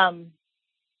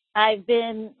I've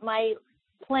been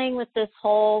playing with this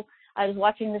whole, I was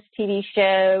watching this TV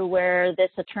show where this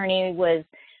attorney was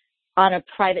on a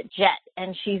private jet,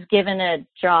 and she's given a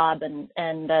job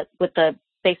and with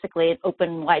basically an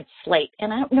open wide slate.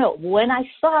 And I don't know, when I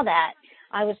saw that,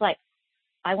 I was like,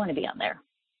 I want to be on there.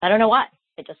 I don't know why.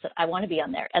 I just said, I want to be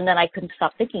on there. And then I couldn't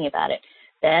stop thinking about it.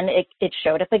 Then it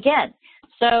showed up again.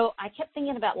 So I kept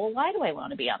thinking about, well, why do I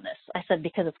want to be on this? I said,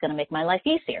 because it's going to make my life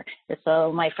easier.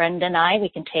 So my friend and I, we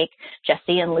can take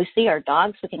Jessie and Lucy, our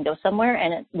dogs, we can go somewhere,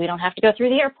 and we don't have to go through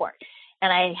the airport.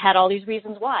 And I had all these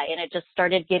reasons why, and it just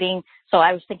started getting, so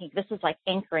I was thinking, this is like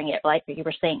anchoring it, like you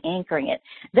were saying, anchoring it.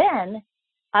 Then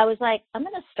I was like, I'm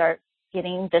going to start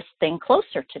getting this thing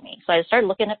closer to me. So I started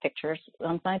looking at pictures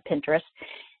on my Pinterest,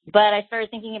 but I started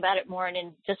thinking about it more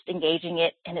and just engaging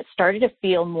it, and it started to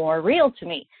feel more real to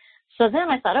me. So then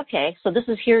I thought, okay, so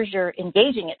here's your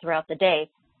engaging it throughout the day.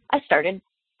 I started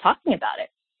talking about it.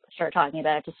 I started talking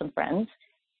about it to some friends,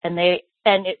 and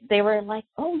they were like,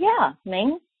 oh yeah,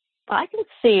 Ming, I can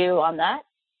see you on that.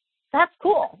 That's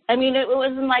cool. I mean, it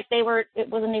wasn't like it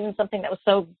wasn't even something that was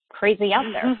so crazy out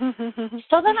there.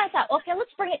 So then I thought, okay,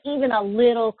 let's bring it even a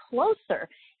little closer.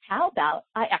 How about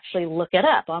I actually look it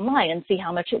up online and see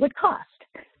how much it would cost?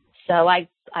 So I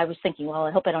was thinking, well,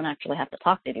 I hope I don't actually have to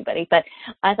talk to anybody. But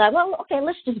I thought, well, okay,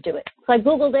 let's just do it. So I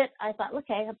Googled it. I thought,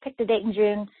 okay, I picked a date in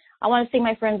June. I want to see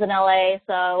my friends in L.A.,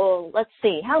 so let's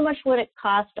see. How much would it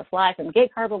cost to fly from Gig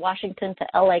Harbor, Washington to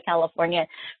L.A., California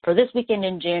for this weekend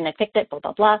in June? I picked it, blah,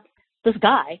 blah, blah. This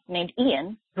guy named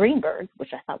Ian Greenberg,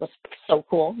 which I thought was so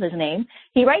cool, his name,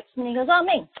 he writes me and he goes, oh,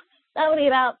 Ming, that would be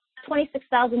about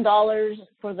 $26,000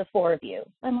 for the four of you.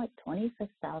 I'm like,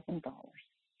 $26,000.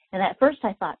 And at first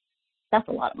I thought, that's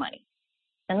a lot of money.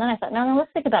 And then I thought, no,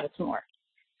 let's think about it some more.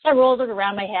 So I rolled it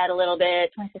around my head a little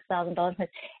bit, $26,000.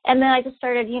 And then I just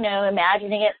started,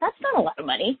 imagining it. That's not a lot of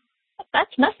money.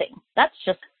 That's nothing. That's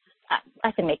just,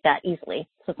 I can make that easily.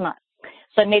 So it's not.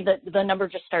 So I made the number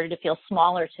just started to feel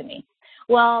smaller to me.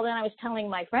 Well, then I was telling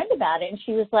my friend about it, and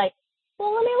she was like,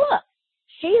 well, let me look.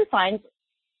 She finds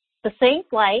the same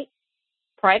flight,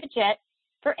 private jet,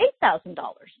 for $8,000.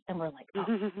 And we're like, oh.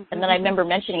 And then I remember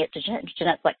mentioning it to Jeanette.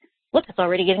 Jeanette's like, look, it's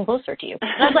already getting closer to you.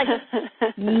 And I was like,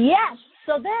 yes.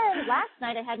 So then last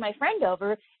night I had my friend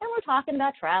over, and we're talking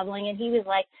about traveling, and he was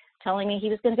like telling me he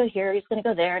was going to go here, he's going to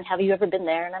go there, and have you ever been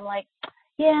there? And I'm like,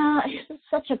 yeah, it's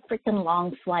such a freaking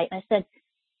long flight. And I said,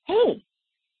 hey,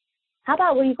 how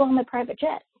about will you go on my private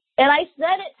jet? And I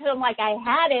said it to him like I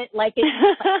had it, like it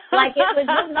was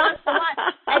just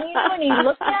nonchalant. And and he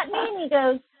looked at me and he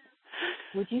goes,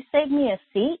 would you save me a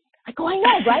seat? I go, I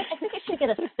know, right? I think I should get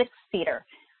a 6-seater.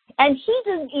 And he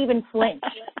didn't even flinch.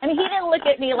 I mean, he didn't look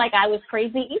at me like I was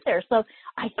crazy either. So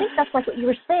I think that's like what you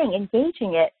were saying,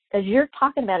 engaging it as you're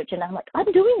talking about it, Jeanette. I'm like,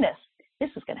 I'm doing this. This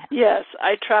is going to happen. Yes,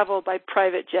 I travel by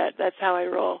private jet. That's how I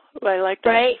roll. I like that.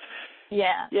 Right?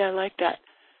 Yeah. Yeah, I like that.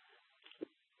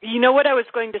 You know what I was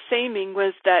going to say, Ming,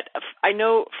 was that I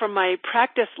know from my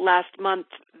practice last month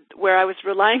where I was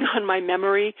relying on my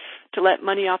memory to let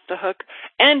money off the hook.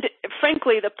 And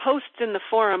frankly, the posts in the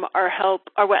forum are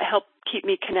what help keep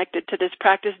me connected to this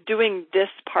practice. Doing this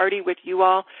party with you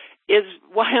all is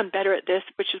why I'm better at this,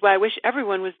 which is why I wish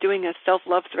everyone was doing a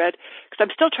self-love thread, because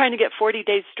I'm still trying to get 40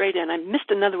 days straight in. I missed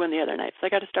another one the other night, so I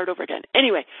got to start over again.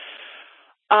 Anyway,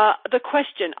 the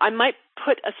question, I might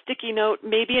put a sticky note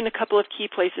maybe in a couple of key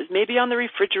places, maybe on the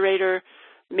refrigerator,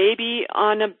 maybe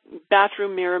on a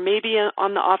bathroom mirror, maybe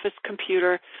on the office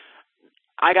computer.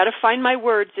 I got to find my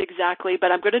words exactly,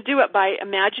 but I'm going to do it by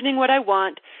imagining what I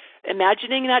want,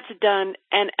 imagining that's done,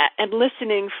 and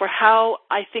listening for how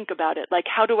I think about it. Like,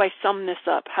 how do I sum this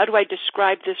up? How do I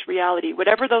describe this reality?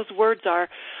 Whatever those words are,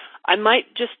 I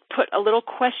might just put a little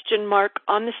question mark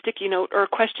on the sticky note or a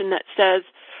question that says,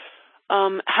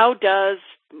 how does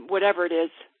whatever it is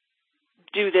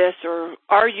do this, or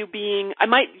are you being, I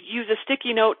might use a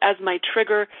sticky note as my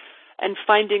trigger and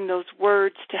finding those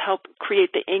words to help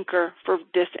create the anchor for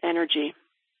this energy.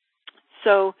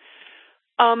 So,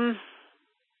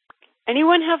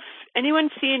 anyone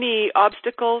see any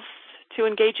obstacles to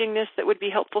engaging this that would be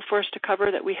helpful for us to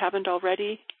cover that we haven't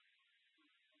already?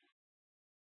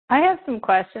 I have some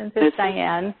questions. It's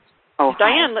Diane. Oh,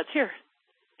 Diane, let's hear.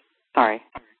 Sorry.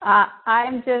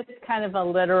 I'm just kind of a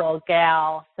literal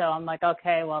gal, so I'm like,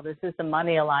 okay, well, this is the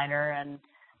money aligner,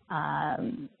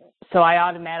 and so I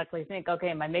automatically think, okay,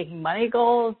 am I making money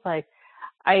goals? Like,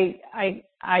 I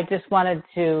just wanted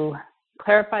to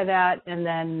clarify that, and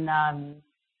then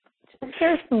just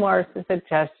share some more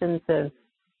suggestions of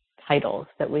titles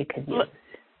that we could use.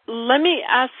 Let me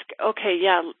ask, okay,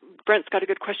 yeah, Brent's got a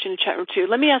good question in the chat room too.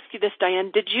 Let me ask you this, Diane.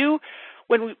 Did you,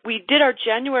 when we did our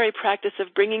January practice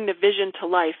of bringing the vision to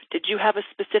life, did you have a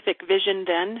specific vision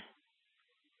then?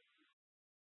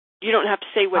 You don't have to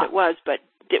say what it was, but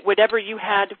whatever you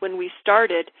had when we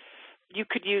started, you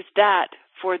could use that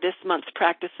for this month's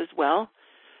practice as well?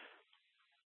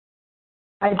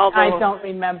 I don't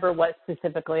remember what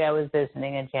specifically I was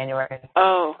visioning in January.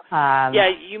 Oh,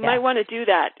 you might want to do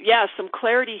that. Yeah, some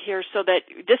clarity here so that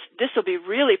this will be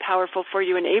really powerful for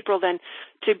you in April then,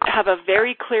 to have a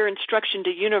very clear instruction to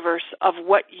universe of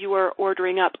what you are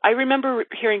ordering up. I remember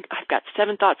hearing, I've got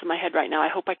 7 thoughts in my head right now. I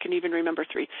hope I can even remember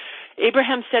 3.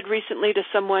 Abraham said recently to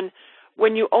someone,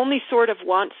 when you only sort of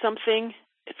want something,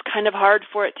 it's kind of hard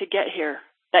for it to get here.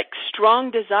 That strong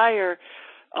desire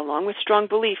along with strong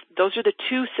belief, those are the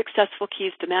 2 successful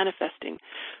keys to manifesting.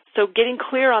 So getting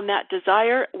clear on that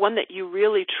desire, one that you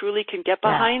really, truly can get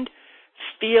behind,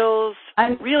 feels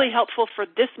really helpful for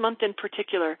this month in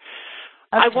particular.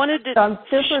 Okay. So I'm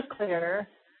super clear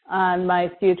on my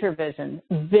future vision,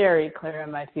 very clear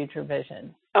on my future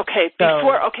vision. Okay,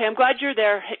 I'm glad you're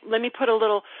there. Hey, let me put a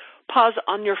little pause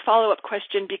on your follow-up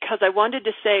question, because I wanted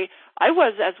to say I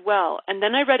was as well. And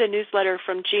then I read a newsletter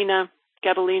from Gina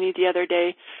Gabellini the other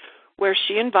day where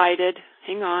she invited,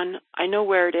 hang on, I know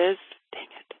where it is. Dang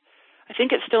it. I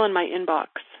think it's still in my inbox.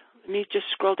 Let me just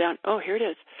scroll down. Oh, here it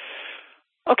is.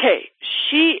 Okay,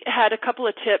 she had a couple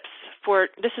of tips for,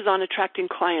 this is on attracting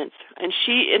clients, and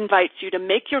she invites you to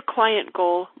make your client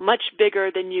goal much bigger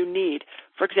than you need.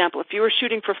 For example, if you were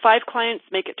shooting for 5 clients,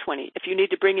 make it 20. If you need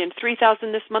to bring in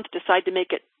 3,000 this month, decide to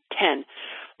make it 10.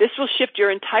 This will shift your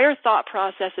entire thought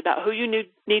process about who you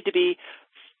need to be,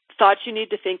 thoughts you need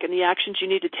to think, and the actions you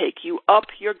need to take. You up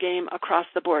your game across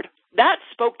the board. That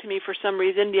spoke to me for some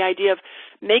reason, the idea of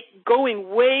going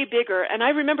way bigger. And I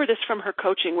remember this from her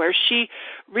coaching, where she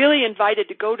really invited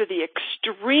to go to the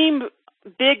extreme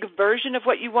big version of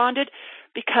what you wanted,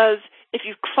 because if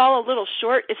you fall a little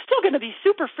short, it's still going to be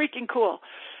super freaking cool.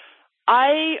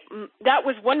 That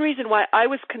was one reason why I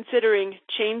was considering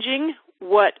changing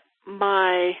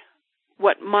the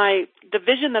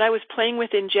vision that I was playing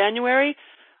with in January.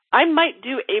 I might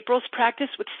do April's practice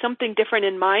with something different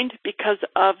in mind because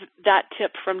of that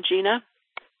tip from Gina.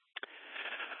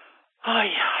 Oh,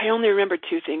 yeah, I only remembered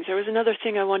 2 things. There was another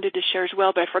thing I wanted to share as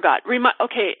well, but I forgot.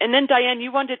 Okay, and then Diane,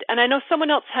 you wanted, and I know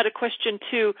someone else had a question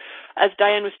too as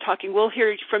Diane was talking. We'll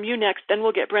hear from you next, then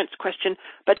we'll get Brent's question.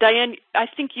 But Diane, I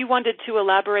think you wanted to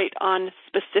elaborate on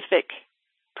specific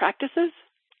practices?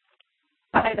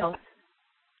 I don't.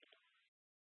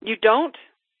 You don't?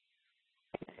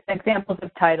 Examples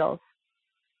of titles.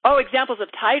 Oh, examples of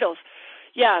titles.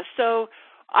 Yeah, so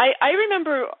I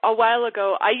remember a while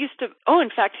ago I used to, in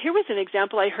fact, here was an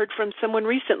example I heard from someone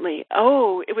recently.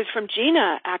 Oh, it was from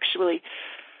Gina, actually.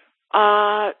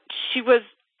 She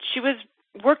was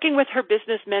working with her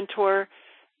business mentor,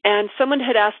 and someone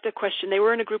had asked a question. They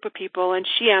were in a group of people, and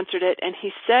she answered it, and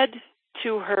he said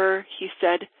to her,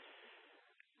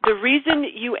 the reason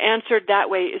you answered that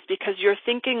way is because you're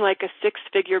thinking like a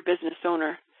 6-figure business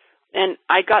owner. And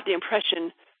I got the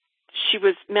impression she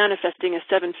was manifesting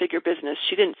a 7-figure business.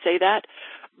 She didn't say that,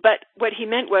 but what he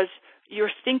meant was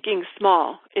you're thinking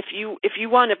small. If you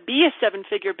want to be a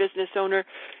 7-figure business owner,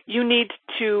 you need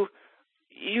to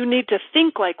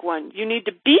think like one. You need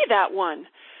to be that one.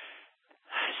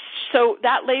 So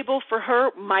that label for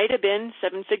her might have been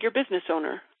 7-figure business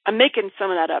owner. I'm making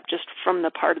some of that up just from the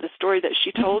part of the story that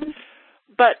she told,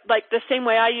 but like the same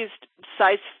way I used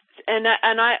size. And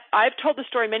I've told the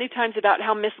story many times about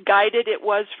how misguided it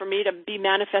was for me to be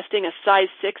manifesting a size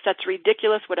 6. That's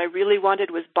ridiculous. What I really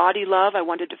wanted was body love. I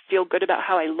wanted to feel good about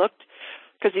how I looked,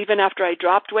 because even after I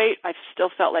dropped weight, I still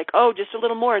felt like, just a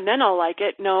little more and then I'll like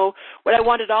it. No, what I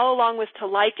wanted all along was to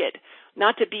like it,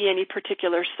 not to be any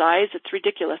particular size. It's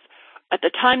ridiculous. At the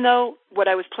time, though, what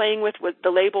I was playing with the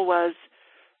label was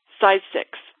size 6.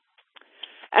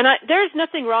 And there's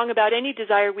nothing wrong about any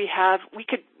desire we have. We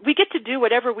get to do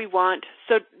whatever we want,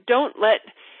 so don't let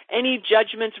any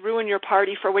judgments ruin your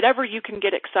party for whatever you can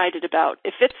get excited about.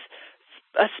 If it's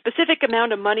a specific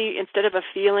amount of money instead of a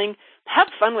feeling, have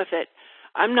fun with it.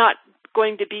 I'm not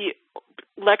going to be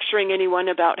lecturing anyone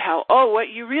about how, what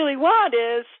you really want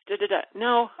is da-da-da.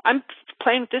 No, I'm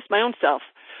playing with this my own self.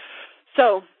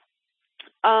 So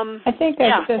I think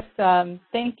I just,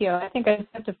 thank you. I think I just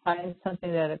have to find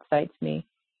something that excites me.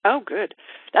 Oh, good.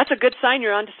 That's a good sign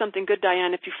you're onto something good,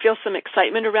 Diane. If you feel some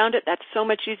excitement around it, that's so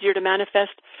much easier to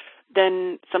manifest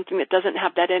than something that doesn't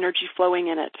have that energy flowing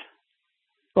in it.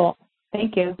 Cool.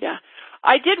 Thank you. Yeah.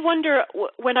 I did wonder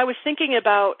when I was thinking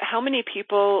about how many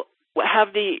people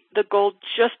have the goal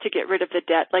just to get rid of the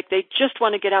debt, like they just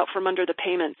want to get out from under the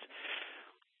payments.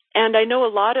 And I know a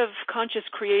lot of conscious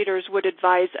creators would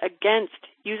advise against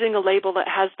using a label that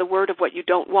has the word of what you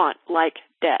don't want, like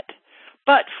debt.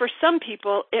 But for some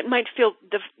people, it might feel,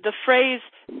 the phrase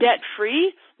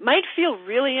debt-free might feel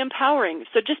really empowering.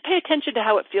 So just pay attention to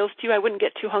how it feels to you. I wouldn't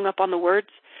get too hung up on the words.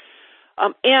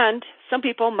 And some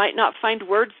people might not find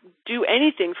words do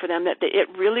anything for them, that it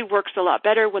really works a lot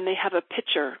better when they have a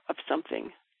picture of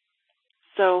something.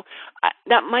 So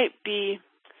that might be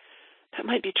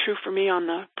true for me on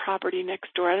the property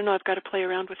next door. I don't know. I've got to play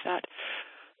around with that.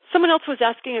 Someone else was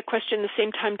asking a question the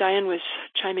same time Diane was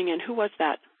chiming in. Who was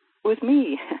that? It was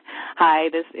me. Hi,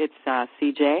 it's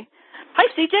CJ. Hi,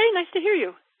 CJ. Nice to hear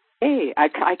you. Hey,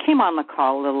 I came on the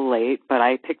call a little late, but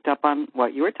I picked up on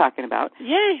what you were talking about.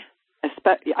 Yay.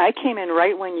 I came in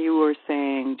right when you were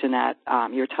saying, Jeanette,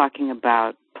 you were talking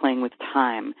about playing with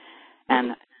time.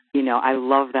 And, I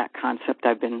love that concept.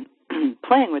 I've been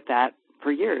playing with that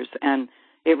for years. And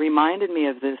it reminded me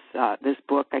of this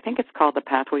book. I think it's called The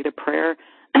Pathway to Prayer,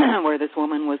 where this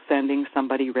woman was sending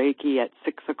somebody Reiki at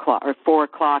 6 o'clock or 4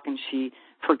 o'clock, and she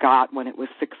forgot when it was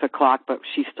 6 o'clock, but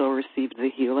she still received the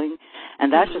healing.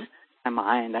 And that just blew my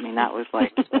mind. I mean, that was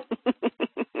like...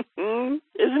 Isn't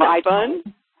it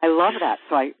fun? I love that.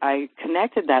 So I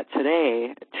connected that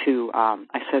today to,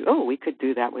 I said, we could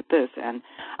do that with this. And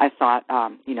I thought,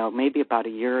 maybe about a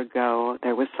year ago,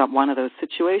 there was one of those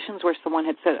situations where someone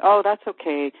had said, that's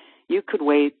okay. You could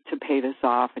wait to pay this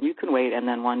off, and you can wait. And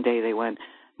then one day they went,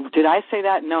 did I say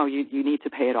that? No, you need to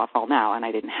pay it off all now. And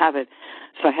I didn't have it.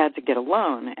 So I had to get a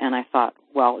loan. And I thought,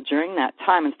 well, during that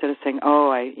time, instead of saying,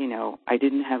 I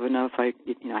didn't have enough, I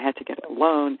had to get a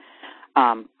loan,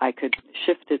 I could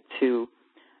shift it to,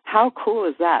 how cool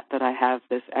is that I have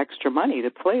this extra money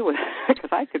to play with? Because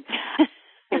I could,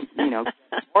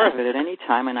 more of it at any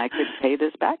time, and I could pay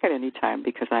this back at any time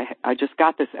because I just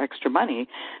got this extra money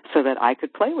so that I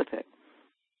could play with it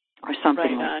or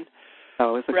something like that.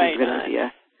 So it's a good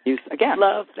idea. Use again.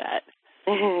 Love that.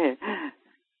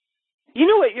 You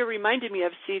know what you're reminding me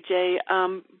of, CJ?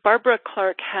 Barbara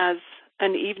Clark has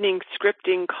an evening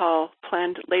scripting call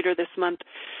planned later this month.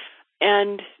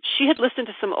 And she had listened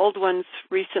to some old ones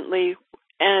recently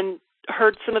and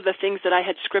heard some of the things that I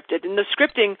had scripted. And the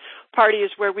scripting party is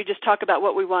where we just talk about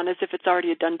what we want as if it's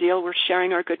already a done deal. We're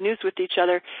sharing our good news with each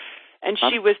other. And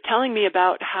she was telling me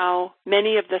about how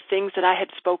many of the things that I had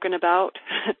spoken about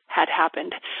had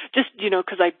happened. Just,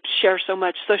 because I share so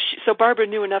much. So Barbara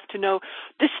knew enough to know,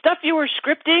 this stuff you were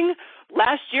scripting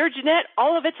last year, Jeanette,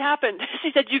 all of it's happened. She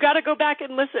said, you got to go back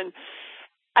and listen.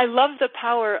 I love the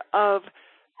power of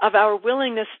our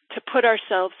willingness to put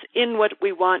ourselves in what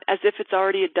we want as if it's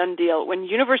already a done deal. When the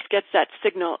universe gets that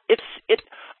signal,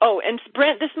 and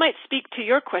Brent, this might speak to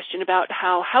your question about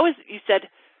how is, you said,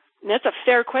 and that's a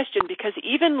fair question, because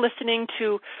even listening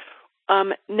to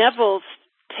Neville's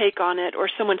take on it or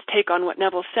someone's take on what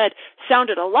Neville said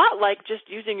sounded a lot like just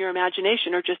using your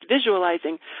imagination or just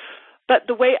visualizing. But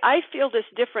the way I feel this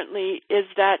differently is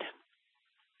that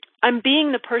I'm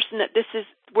being the person that this is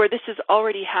where this has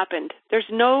already happened. There's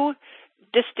no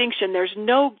distinction. There's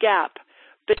no gap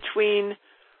between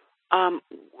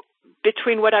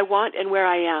what I want and where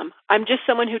I am. I'm just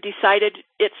someone who decided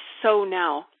it's so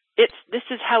now. This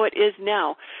is how it is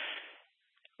now.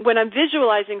 When I'm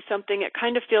visualizing something, it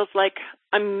kind of feels like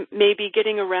I'm maybe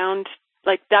getting around,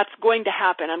 like that's going to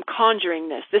happen. I'm conjuring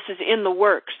this. This is in the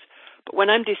works. But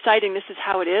when I'm deciding this is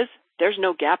how it is, there's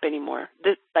no gap anymore.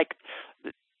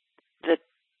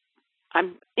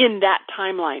 I'm in that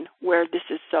timeline where this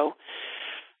is so.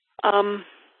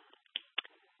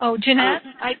 Jeanette,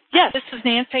 yes. This is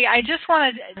Nancy. I just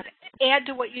want to add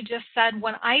to what you just said.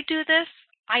 When I do this,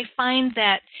 I find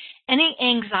that any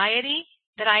anxiety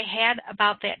that I had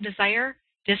about that desire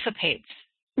dissipates.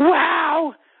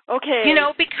 Wow. Okay.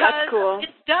 Because that's cool.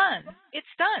 It's done. It's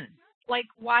done. Like,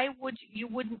 why you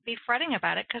wouldn't be fretting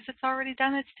about it because it's already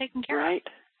done. It's taken care of. Right.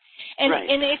 And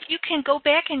if you can go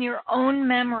back in your own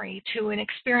memory to an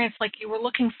experience like you were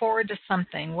looking forward to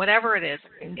something, whatever it is,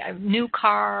 a new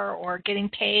car or getting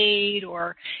paid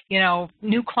or,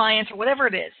 new clients or whatever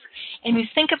it is, and you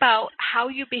think about how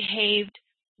you behaved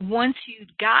once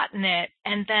you'd gotten it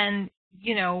and then,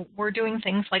 we're doing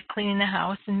things like cleaning the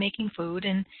house and making food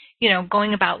and,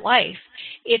 going about life.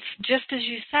 It's just as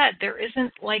you said, there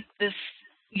isn't like this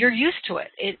you're used to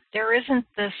it. There isn't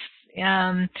this,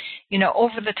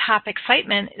 over the top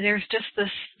excitement. There's just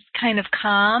this kind of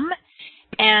calm,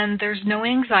 and there's no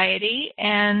anxiety,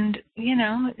 and,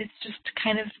 it's just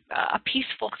kind of a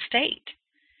peaceful state.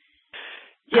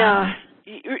 Yeah.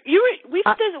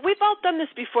 We've all done this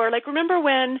before. Like, remember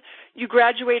when you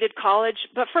graduated college,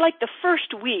 but for like the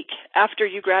first week after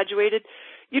you graduated,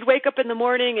 you'd wake up in the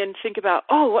morning and think about,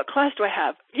 oh, what class do I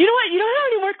have? You know what? You don't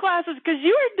have any more classes because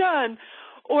you are done.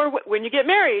 Or when you get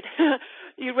married,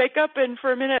 you'd wake up and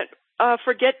for a minute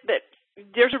forget that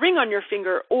there's a ring on your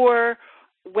finger. Or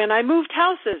when I moved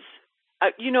houses,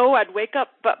 I'd wake up,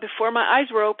 but before my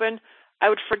eyes were open, I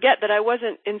would forget that I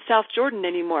wasn't in South Jordan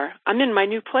anymore. I'm in my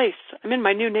new place. I'm in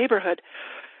my new neighborhood.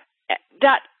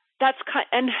 That's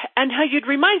and how you'd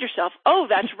remind yourself, oh,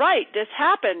 that's right, this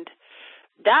happened.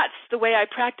 That's the way I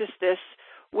practice this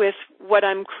with what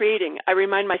I'm creating. I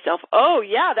remind myself, oh,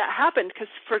 yeah, that happened, because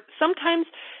sometimes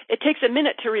it takes a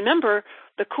minute to remember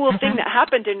the cool thing that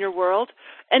happened in your world.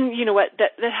 And you know what,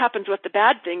 that happens with the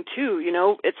bad thing too.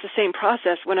 It's the same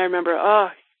process when I remember,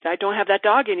 oh, I don't have that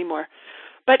dog anymore.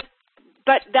 But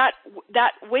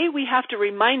that way we have to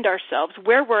remind ourselves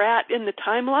where we're at in the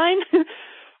timeline.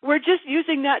 We're just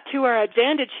using that to our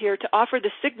advantage here to offer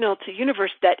the signal to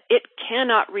universe that it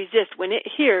cannot resist. When it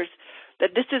hears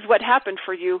that this is what happened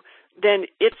for you, then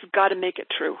it's got to make it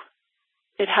true.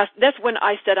 That's when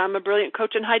I said I'm a brilliant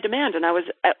coach in high demand, and I was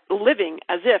living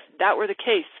as if that were the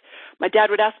case. My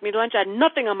dad would ask me to lunch. I had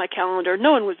nothing on my calendar.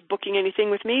 No one was booking anything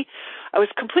with me. I was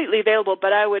completely available,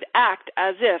 but I would act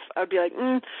as if I would be like,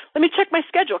 let me check my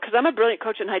schedule, because I'm a brilliant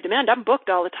coach in high demand. I'm booked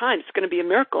all the time. It's going to be a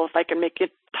miracle if I can make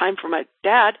it time for my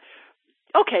dad.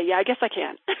 Okay, yeah, I guess I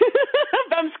can.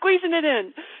 I'm squeezing it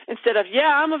in instead of,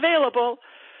 yeah, I'm available.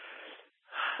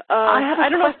 I have a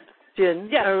question,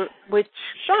 Yes. Which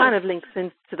Sean. kind of links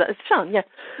into that. It's Sean, yeah.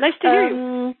 Nice to hear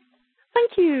you.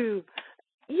 Thank you.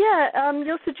 Yeah,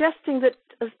 you're suggesting that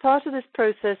as part of this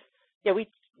process, we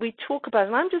talk about it,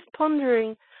 and I'm just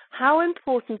pondering how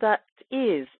important that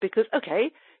is, because,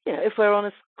 okay, if we're on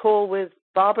a call with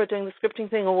Barbara doing the scripting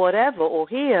thing or whatever, or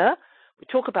here, we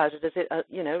talk about it as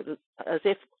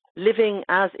if living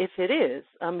as if it is,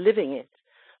 living it.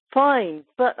 Fine,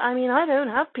 but I mean, I don't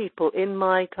have people in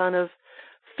my kind of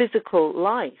physical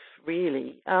life,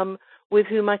 really, with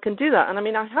whom I can do that. And I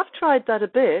mean, I have tried that a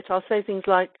bit. I'll say things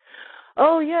like,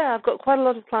 oh, yeah, I've got quite a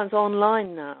lot of clients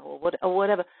online now, or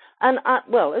whatever. And,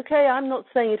 I'm not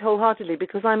saying it wholeheartedly,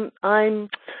 because I'm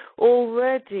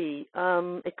already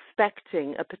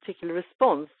expecting a particular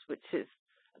response,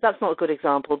 that's not a good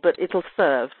example, but it'll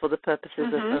serve for the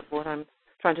purposes of what I'm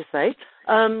trying to say.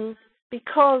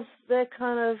 Because they're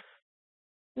kind of,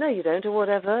 no, you don't, or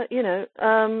whatever, there's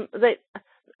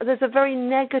a very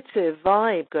negative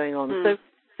vibe going on.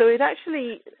 So it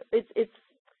actually, it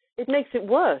makes it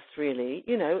worse, really.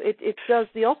 It does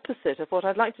the opposite of what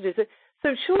I'd like to do.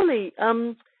 So surely,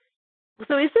 so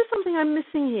is there something I'm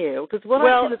missing here? Because what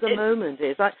I feel at the moment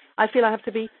is I feel I have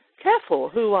to be careful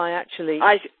who I actually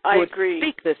would agree.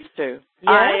 Speak this to.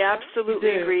 Yeah? I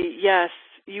absolutely agree, yes.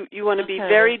 You want to be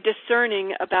very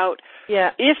discerning about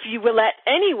if you will let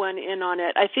anyone in on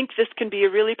it. I think this can be a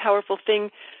really powerful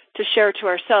thing to share to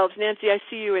ourselves. Nancy, I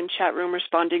see you in chat room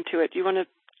responding to it. Do you want to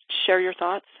share your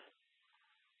thoughts?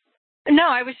 No,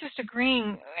 I was just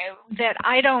agreeing that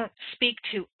I don't speak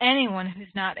to anyone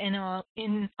who's not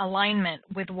in alignment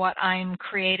with what I'm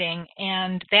creating,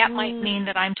 and that might mean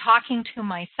that I'm talking to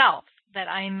myself, that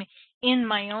I'm in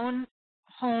my own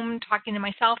home talking to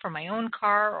myself, or my own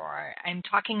car, or I'm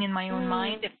talking in my own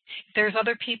mind. If there's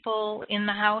other people in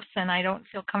the house and I don't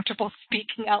feel comfortable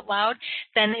speaking out loud,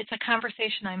 then it's a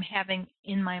conversation I'm having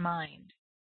in my mind.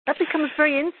 That becomes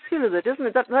very insular, doesn't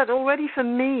it? That already, for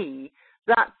me,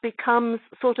 that becomes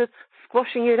sort of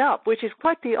squashing it up, which is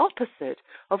quite the opposite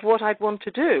of what I'd want to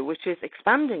do, which is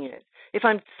expanding it. If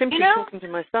I'm simply talking to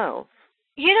myself,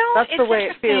 that's the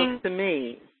way it feels to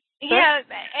me. Yeah,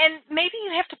 and maybe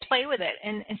you have to play with it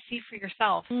and see for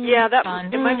yourself. Yeah,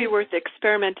 it might be worth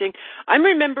experimenting. I'm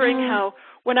remembering how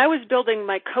when I was building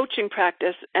my coaching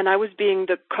practice and I was being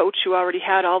the coach who already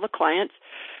had all the clients,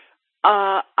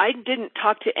 I didn't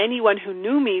talk to anyone who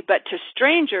knew me, but to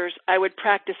strangers I would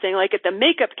practice saying, like at the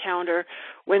makeup counter,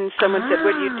 when someone said,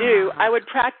 "What do you do?" I would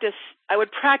practice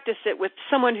it with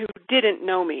someone who didn't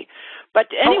know me.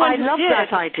 But anyone who did, I love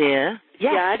that idea.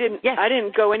 Yes. Yeah, I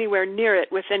didn't go anywhere near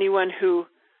it with anyone who,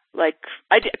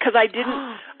 because I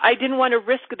didn't want to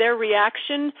risk their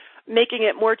reaction, making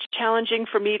it more challenging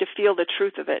for me to feel the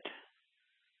truth of it.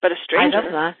 But a stranger, I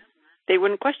love that. They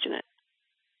wouldn't question it.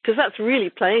 Because that's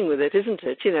really playing with it, isn't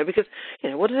it? Because,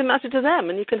 what does it matter to them?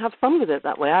 And you can have fun with it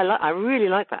that way. I really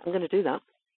like that. I'm going to do that.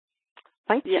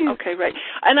 Thank you. Yeah, okay, right.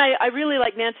 And I really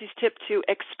like Nancy's tip to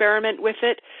experiment with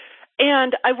it.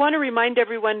 And I want to remind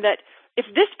everyone that if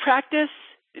this practice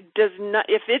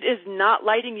if it is not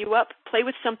lighting you up, play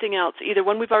with something else, either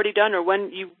one we've already done or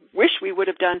one you wish we would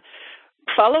have done.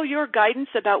 Follow your guidance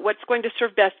about what's going to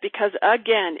serve best, because,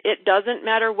 again, it doesn't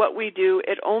matter what we do.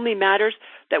 It only matters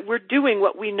that we're doing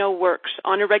what we know works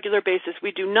on a regular basis.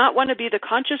 We do not want to be the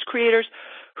conscious creators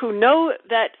who know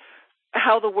that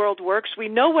how the world works. We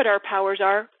know what our powers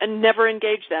are and never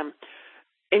engage them.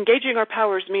 Engaging our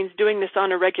powers means doing this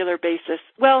on a regular basis.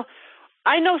 Well,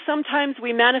 I know sometimes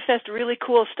we manifest really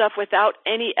cool stuff without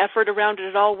any effort around it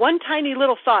at all. One tiny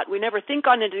little thought, we never think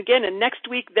on it again, and next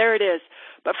week, there it is.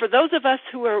 But for those of us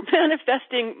who are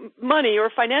manifesting money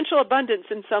or financial abundance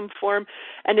in some form,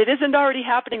 and it isn't already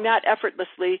happening that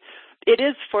effortlessly, it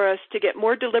is for us to get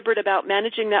more deliberate about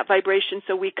managing that vibration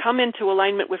so we come into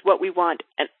alignment with what we want.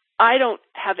 And I don't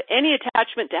have any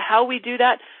attachment to how we do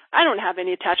that. I don't have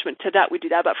any attachment to that we do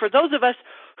that. But for those of us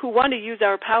who want to use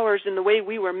our powers in the way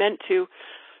we were meant to,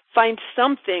 find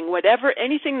something, whatever,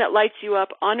 anything that lights you up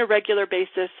on a regular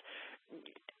basis,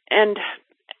 and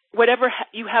whatever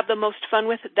you have the most fun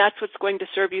with, that's what's going to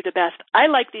serve you the best. I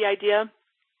like the idea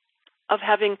of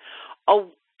having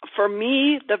for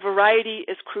me, the variety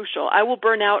is crucial. I will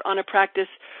burn out on a practice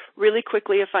really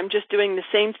quickly if I'm just doing the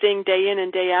same thing day in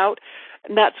and day out.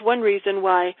 And that's one reason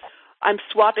why I'm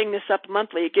swapping this up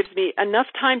monthly. It gives me enough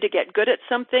time to get good at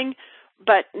something,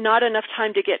 but not enough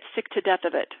time to get sick to death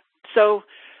of it. So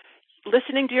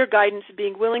listening to your guidance,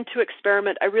 being willing to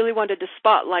experiment, I really wanted to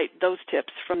spotlight those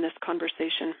tips from this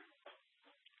conversation.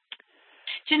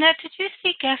 Jeanette, did you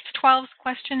see guest 12's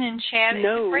question in chat?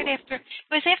 No. It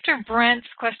was after Brent's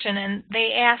question, and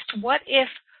they asked, what if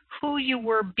who you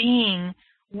were being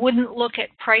wouldn't look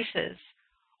at prices,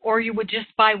 or you would just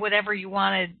buy whatever you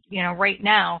wanted, right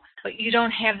now, but you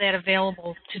don't have that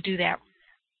available to do that,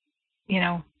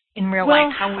 in real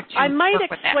life? How would you I might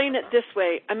work with that? explain it this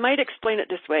way.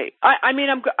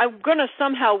 I'm going to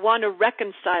somehow want to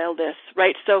reconcile this,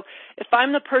 right? So if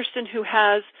I'm the person who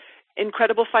has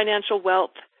incredible financial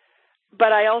wealth,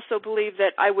 but I also believe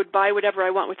that I would buy whatever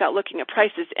I want without looking at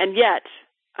prices, and yet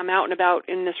I'm out and about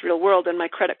in this real world and my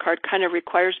credit card kind of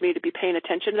requires me to be paying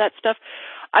attention to that stuff,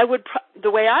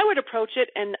 the way I would approach it,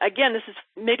 and again, this is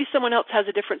maybe someone else has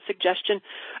a different suggestion.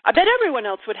 I bet everyone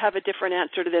else would have a different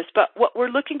answer to this, but what we're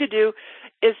looking to do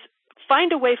is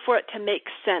find a way for it to make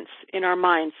sense in our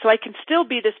minds. So I can still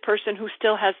be this person who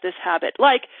still has this habit,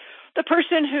 like the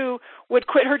person who would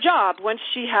quit her job once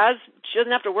she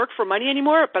doesn't have to work for money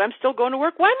anymore, but I'm still going to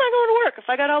work. Why am I going to work if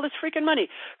I got all this freaking money?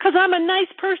 Because I'm a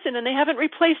nice person and they haven't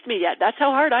replaced me yet. That's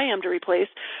how hard I am to replace.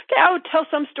 Okay, I would tell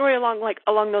some story along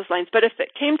those lines. But if it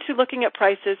came to looking at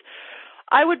prices,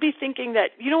 I would be thinking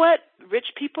that, you know what, rich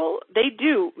people, they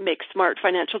do make smart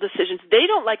financial decisions. They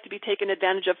don't like to be taken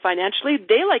advantage of financially.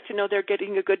 They like to know they're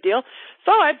getting a good deal.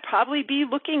 So I'd probably be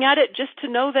looking at it just to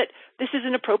know that this is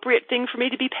an appropriate thing for me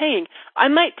to be paying. I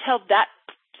might tell that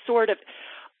sort of,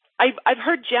 I've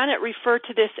heard Janet refer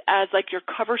to this as like your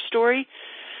cover story,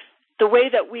 the way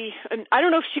that and I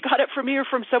don't know if she got it from me or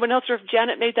from someone else or if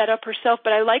Janet made that up herself,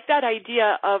 but I like that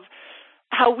idea of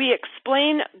how we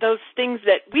explain those things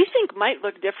that we think might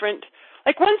look different.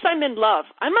 Like once I'm in love,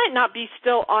 I might not be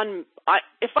still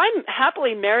if I'm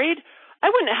happily married, I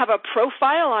wouldn't have a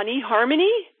profile on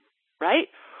eHarmony, right?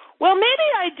 Well, maybe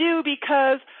I do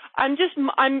because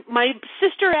my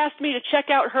sister asked me to check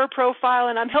out her profile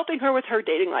and I'm helping her with her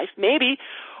dating life, maybe.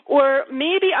 Or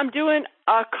maybe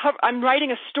I'm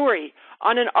writing a story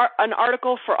on an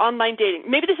article for online dating.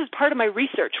 Maybe this is part of my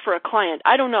research for a client.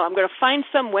 I don't know. I'm going to find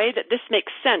some way that this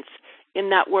makes sense in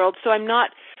that world so I'm not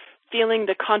feeling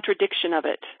the contradiction of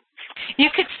it. You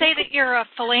could say that you're a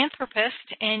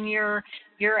philanthropist and you're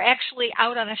actually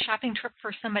out on a shopping trip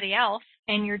for somebody else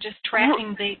and you're just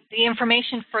tracking the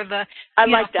information for the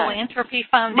philanthropy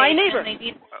foundation. My neighbor.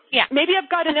 Maybe I've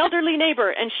got an elderly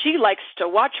neighbor and she likes to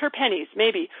watch her pennies,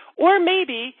 maybe. Or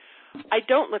maybe I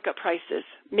don't look at prices.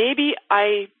 Maybe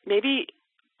I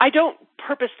don't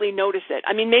purposely notice it.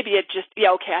 I mean, maybe it just,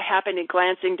 I happened in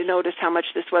glancing to notice how much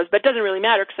this was, but it doesn't really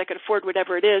matter because I could afford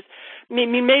whatever it is.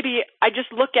 Maybe I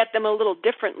just look at them a little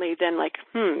differently than like,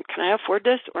 can I afford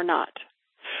this or not?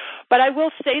 But I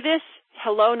will say this,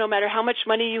 no matter how much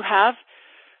money you have,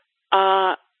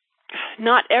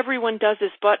 not everyone does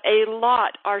this, but a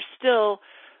lot are still,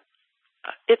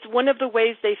 it's one of the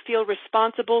ways they feel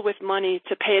responsible with money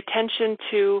to pay attention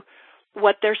to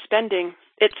what they're spending.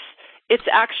 It's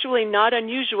actually not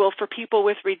unusual for people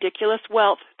with ridiculous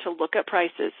wealth to look at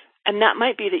prices, and that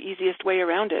might be the easiest way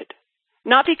around it.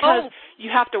 Not because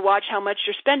you have to watch how much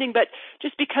you're spending, but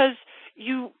just because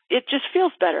it just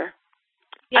feels better.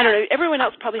 Yeah. I don't know. Everyone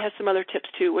else probably has some other tips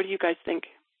too. What do you guys think?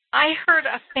 I heard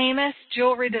a famous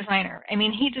jewelry designer. I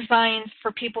mean, he designs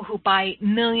for people who buy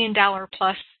 $1 million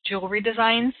plus jewelry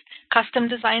designs, custom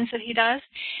designs that he does.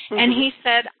 Mm-hmm. And he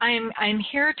said, I'm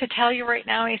here to tell you right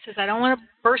now, he says, I don't want to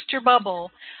burst your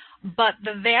bubble, but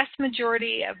the vast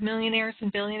majority of millionaires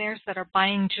and billionaires that are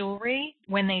buying jewelry,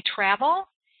 when they travel,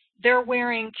 they're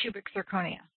wearing cubic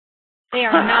zirconia. They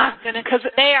are not going to.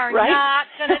 They are right? not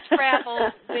going to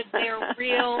travel with their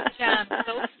real gems.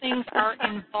 Those things are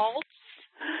in vaults,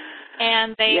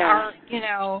 and they are,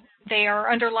 they are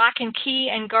under lock and key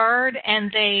and guard, and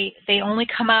they only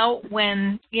come out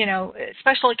when,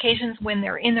 special occasions when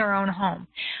they're in their own home.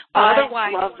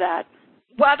 Otherwise, I love that.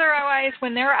 Otherwise,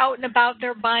 when they're out and about,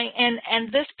 they're buying.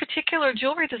 And this particular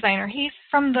jewelry designer, he's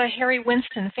from the Harry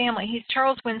Winston family. He's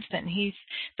Charles Winston. He's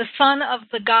the son of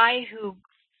the guy who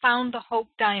found the Hope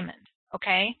Diamond,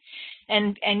 okay,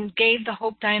 and gave the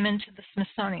Hope Diamond to the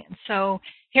Smithsonian. So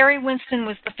Harry Winston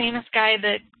was the famous guy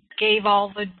that gave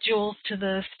all the jewels to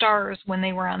the stars when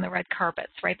they were on the red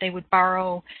carpets, right? They would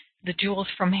borrow the jewels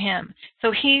from him.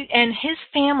 So he and his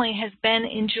family has been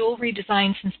in jewelry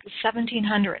design since the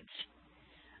 1700s.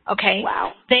 Okay?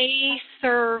 Wow. They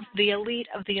serve the elite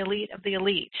of the elite of the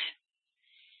elite.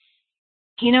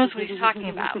 He knows what he's talking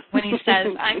about when he says,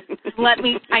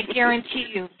 I guarantee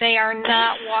you, they are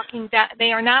not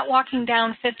walking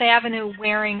down Fifth Avenue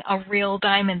wearing a real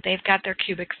diamond. They've got their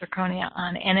cubic zirconia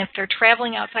on. And if they're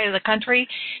traveling outside of the country,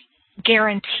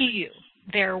 guarantee you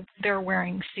they're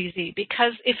wearing CZ,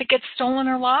 because if it gets stolen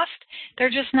or lost, they're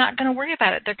just not going to worry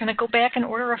about it. They're going to go back and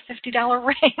order a $50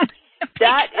 ring.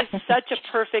 That is such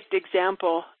a perfect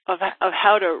example of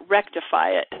how to rectify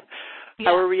it. Yeah.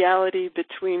 Our reality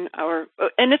between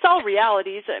and it's all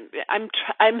realities.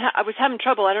 I was having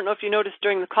trouble. I don't know if you noticed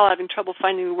during the call, having trouble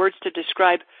finding the words to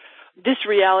describe this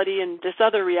reality and this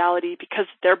other reality, because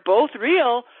they're both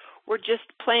real. We're just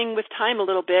playing with time a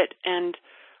little bit, and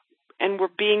we're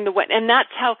being and that's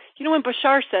how, when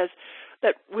Bashar says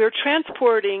that we're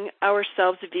transporting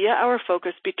ourselves via our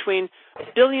focus between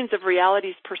billions of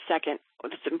realities per second.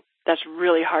 That's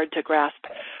really hard to grasp.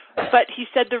 But he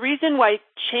said the reason why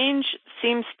change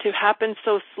seems to happen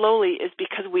so slowly is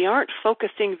because we aren't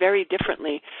focusing very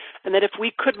differently, and that if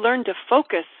we could learn to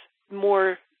focus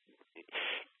more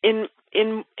in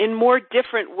more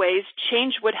different ways,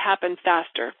 change would happen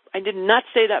faster. I did not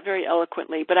say that very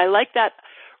eloquently, but I like that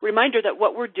reminder that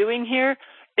what we're doing here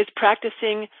is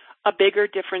practicing a bigger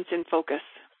difference in focus.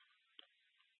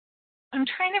 I'm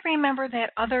trying to remember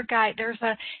that other guy. There's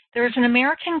an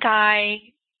American guy.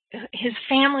 His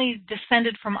family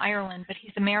descended from Ireland, but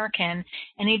he's American,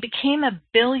 and he became a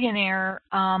billionaire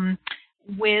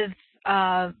with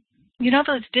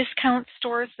those discount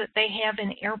stores that they have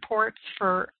in airports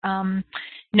for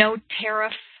no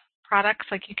tariff products,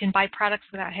 like you can buy products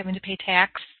without having to pay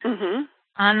tax. Mm-hmm.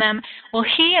 On them. Well,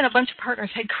 he and a bunch of partners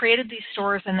had created these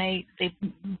stores, and they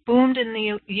boomed in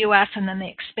the U.S., and then they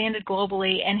expanded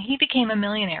globally, and he became a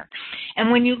millionaire. And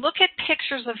when you look at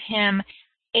pictures of him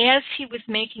as he was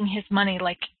making his money,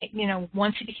 like,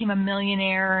 once he became a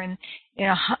millionaire and,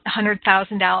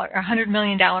 $100,000 or $100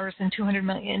 million and $200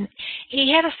 million,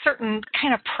 he had a certain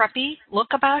kind of preppy look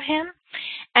about him.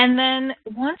 And then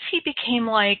once he became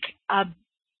like a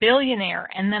billionaire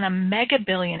and then a mega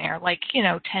billionaire, like,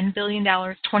 $10 billion,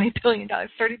 $20 billion,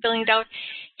 $30 billion,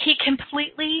 he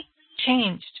completely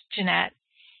changed, Jeanette.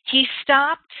 He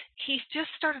just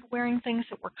started wearing things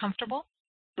that were comfortable.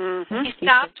 Mm-hmm. He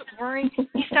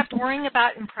stopped worrying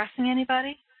about impressing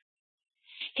anybody.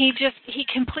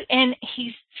 And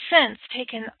he's since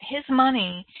taken his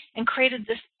money and created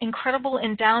this incredible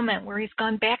endowment where he's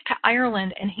gone back to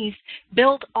Ireland, and he's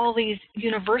built all these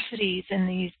universities and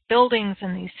these buildings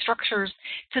and these structures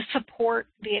to support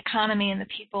the economy and the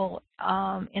people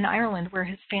in Ireland, where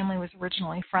his family was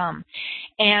originally from.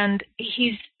 And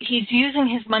he's using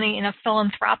his money in a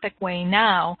philanthropic way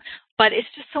now, but it's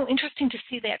just so interesting to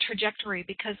see that trajectory,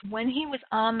 because when he was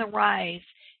on the rise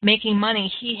making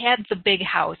money, he had the big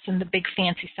house and the big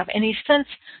fancy stuff, and he's since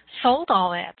sold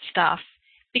all that stuff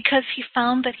because he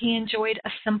found that he enjoyed a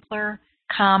simpler,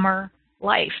 calmer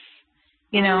life,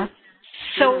 Mm-hmm.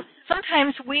 So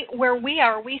sometimes we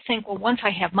think, well, once I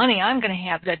have money, I'm going to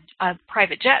have a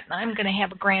private jet, and I'm going to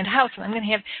have a grand house, and I'm going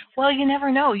to have, well, you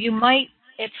never know. You might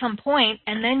at some point,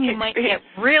 and then you might get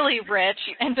really rich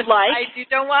and decide you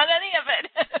don't want any of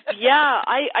it. Yeah,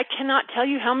 I cannot tell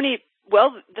you how many.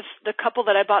 Well, the couple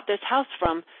that I bought this house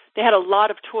from, they had a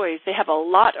lot of toys. They have a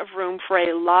lot of room for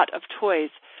a lot of toys.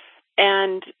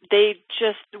 And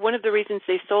one of the reasons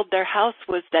they sold their house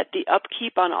was that the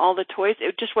upkeep on all the toys,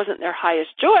 it just wasn't their highest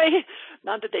joy,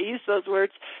 not that they use those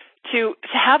words, to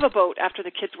have a boat after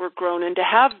the kids were grown, and to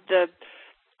have the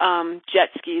jet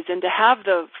skis, and to have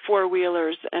the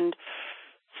four-wheelers. And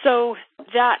so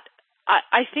that,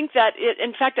 I think that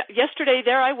in fact, yesterday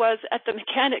there I was at the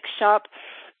mechanic shop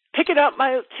picking up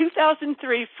my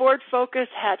 2003 Ford Focus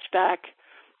hatchback,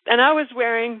 and I was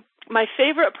wearing my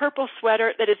favorite purple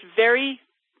sweater that is very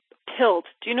pilled.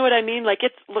 Do you know what I mean? Like,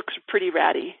 it looks pretty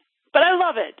ratty, but I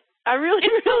love it. I really,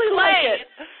 really like it.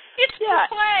 It's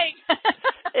play.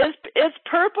 It's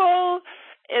purple.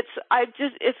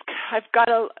 I've got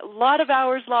a lot of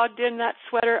hours logged in that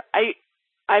sweater. I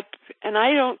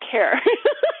don't care.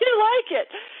 I like it.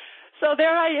 So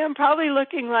there I am, probably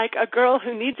looking like a girl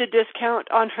who needs a discount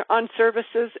on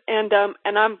services, and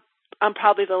I'm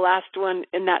probably the last one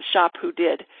in that shop who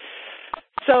did.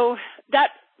 So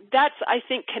that's I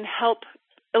think can help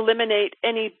eliminate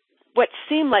any what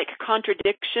seem like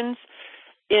contradictions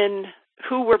in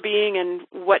who we're being and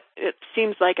what it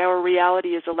seems like our reality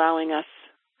is allowing us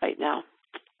right now.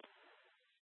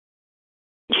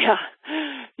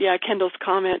 Yeah, Kendall's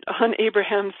comment on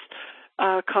Abraham's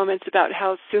comments about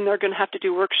how soon they're going to have to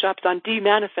do workshops on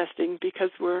de-manifesting because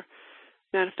we're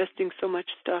manifesting so much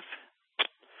stuff.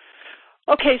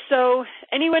 Okay, so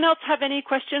anyone else have any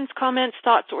questions, comments,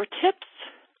 thoughts, or tips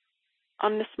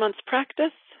on this month's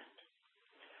practice?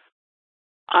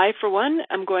 I, for one,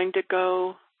 am going to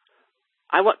go,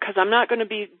 because I'm not going to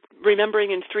be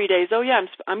remembering in 3 days. Oh, yeah,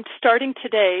 I'm starting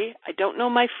today. I don't know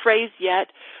my phrase yet,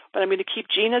 but I'm going to keep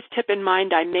Gina's tip in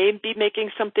mind. I may be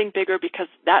making something bigger because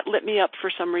that lit me up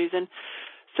for some reason.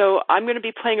 So I'm going to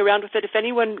be playing around with it. If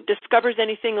anyone discovers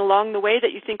anything along the way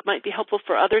that you think might be helpful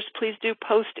for others, please do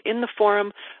post in the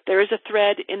forum. There is a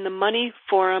thread in the Money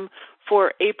Forum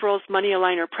for April's Money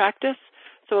Aligner practice.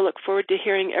 So I look forward to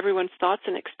hearing everyone's thoughts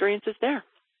and experiences there.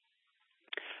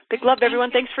 Big love,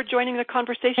 everyone. Thanks for joining the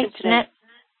conversation today.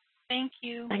 Thank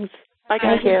you. Thanks. Bye,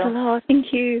 guys.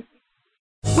 Thank you.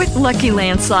 With Lucky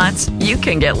Land Slots, you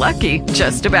can get lucky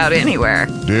just about anywhere.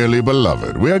 Dearly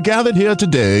beloved, we are gathered here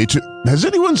today to... Has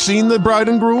anyone seen the bride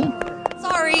and groom?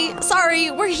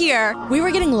 Sorry, we're here. We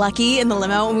were getting lucky in the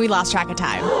limo and we lost track of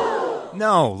time.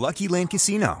 No, Lucky Land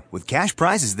Casino, with cash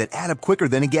prizes that add up quicker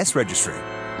than a guest registry.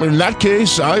 In that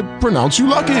case, I pronounce you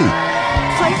lucky.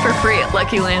 Play for free at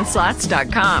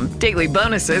LuckyLandSlots.com. Daily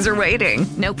bonuses are waiting.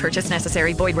 No purchase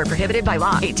necessary. Void where prohibited by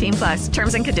law. 18+.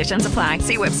 Terms and conditions apply.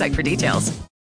 See website for details.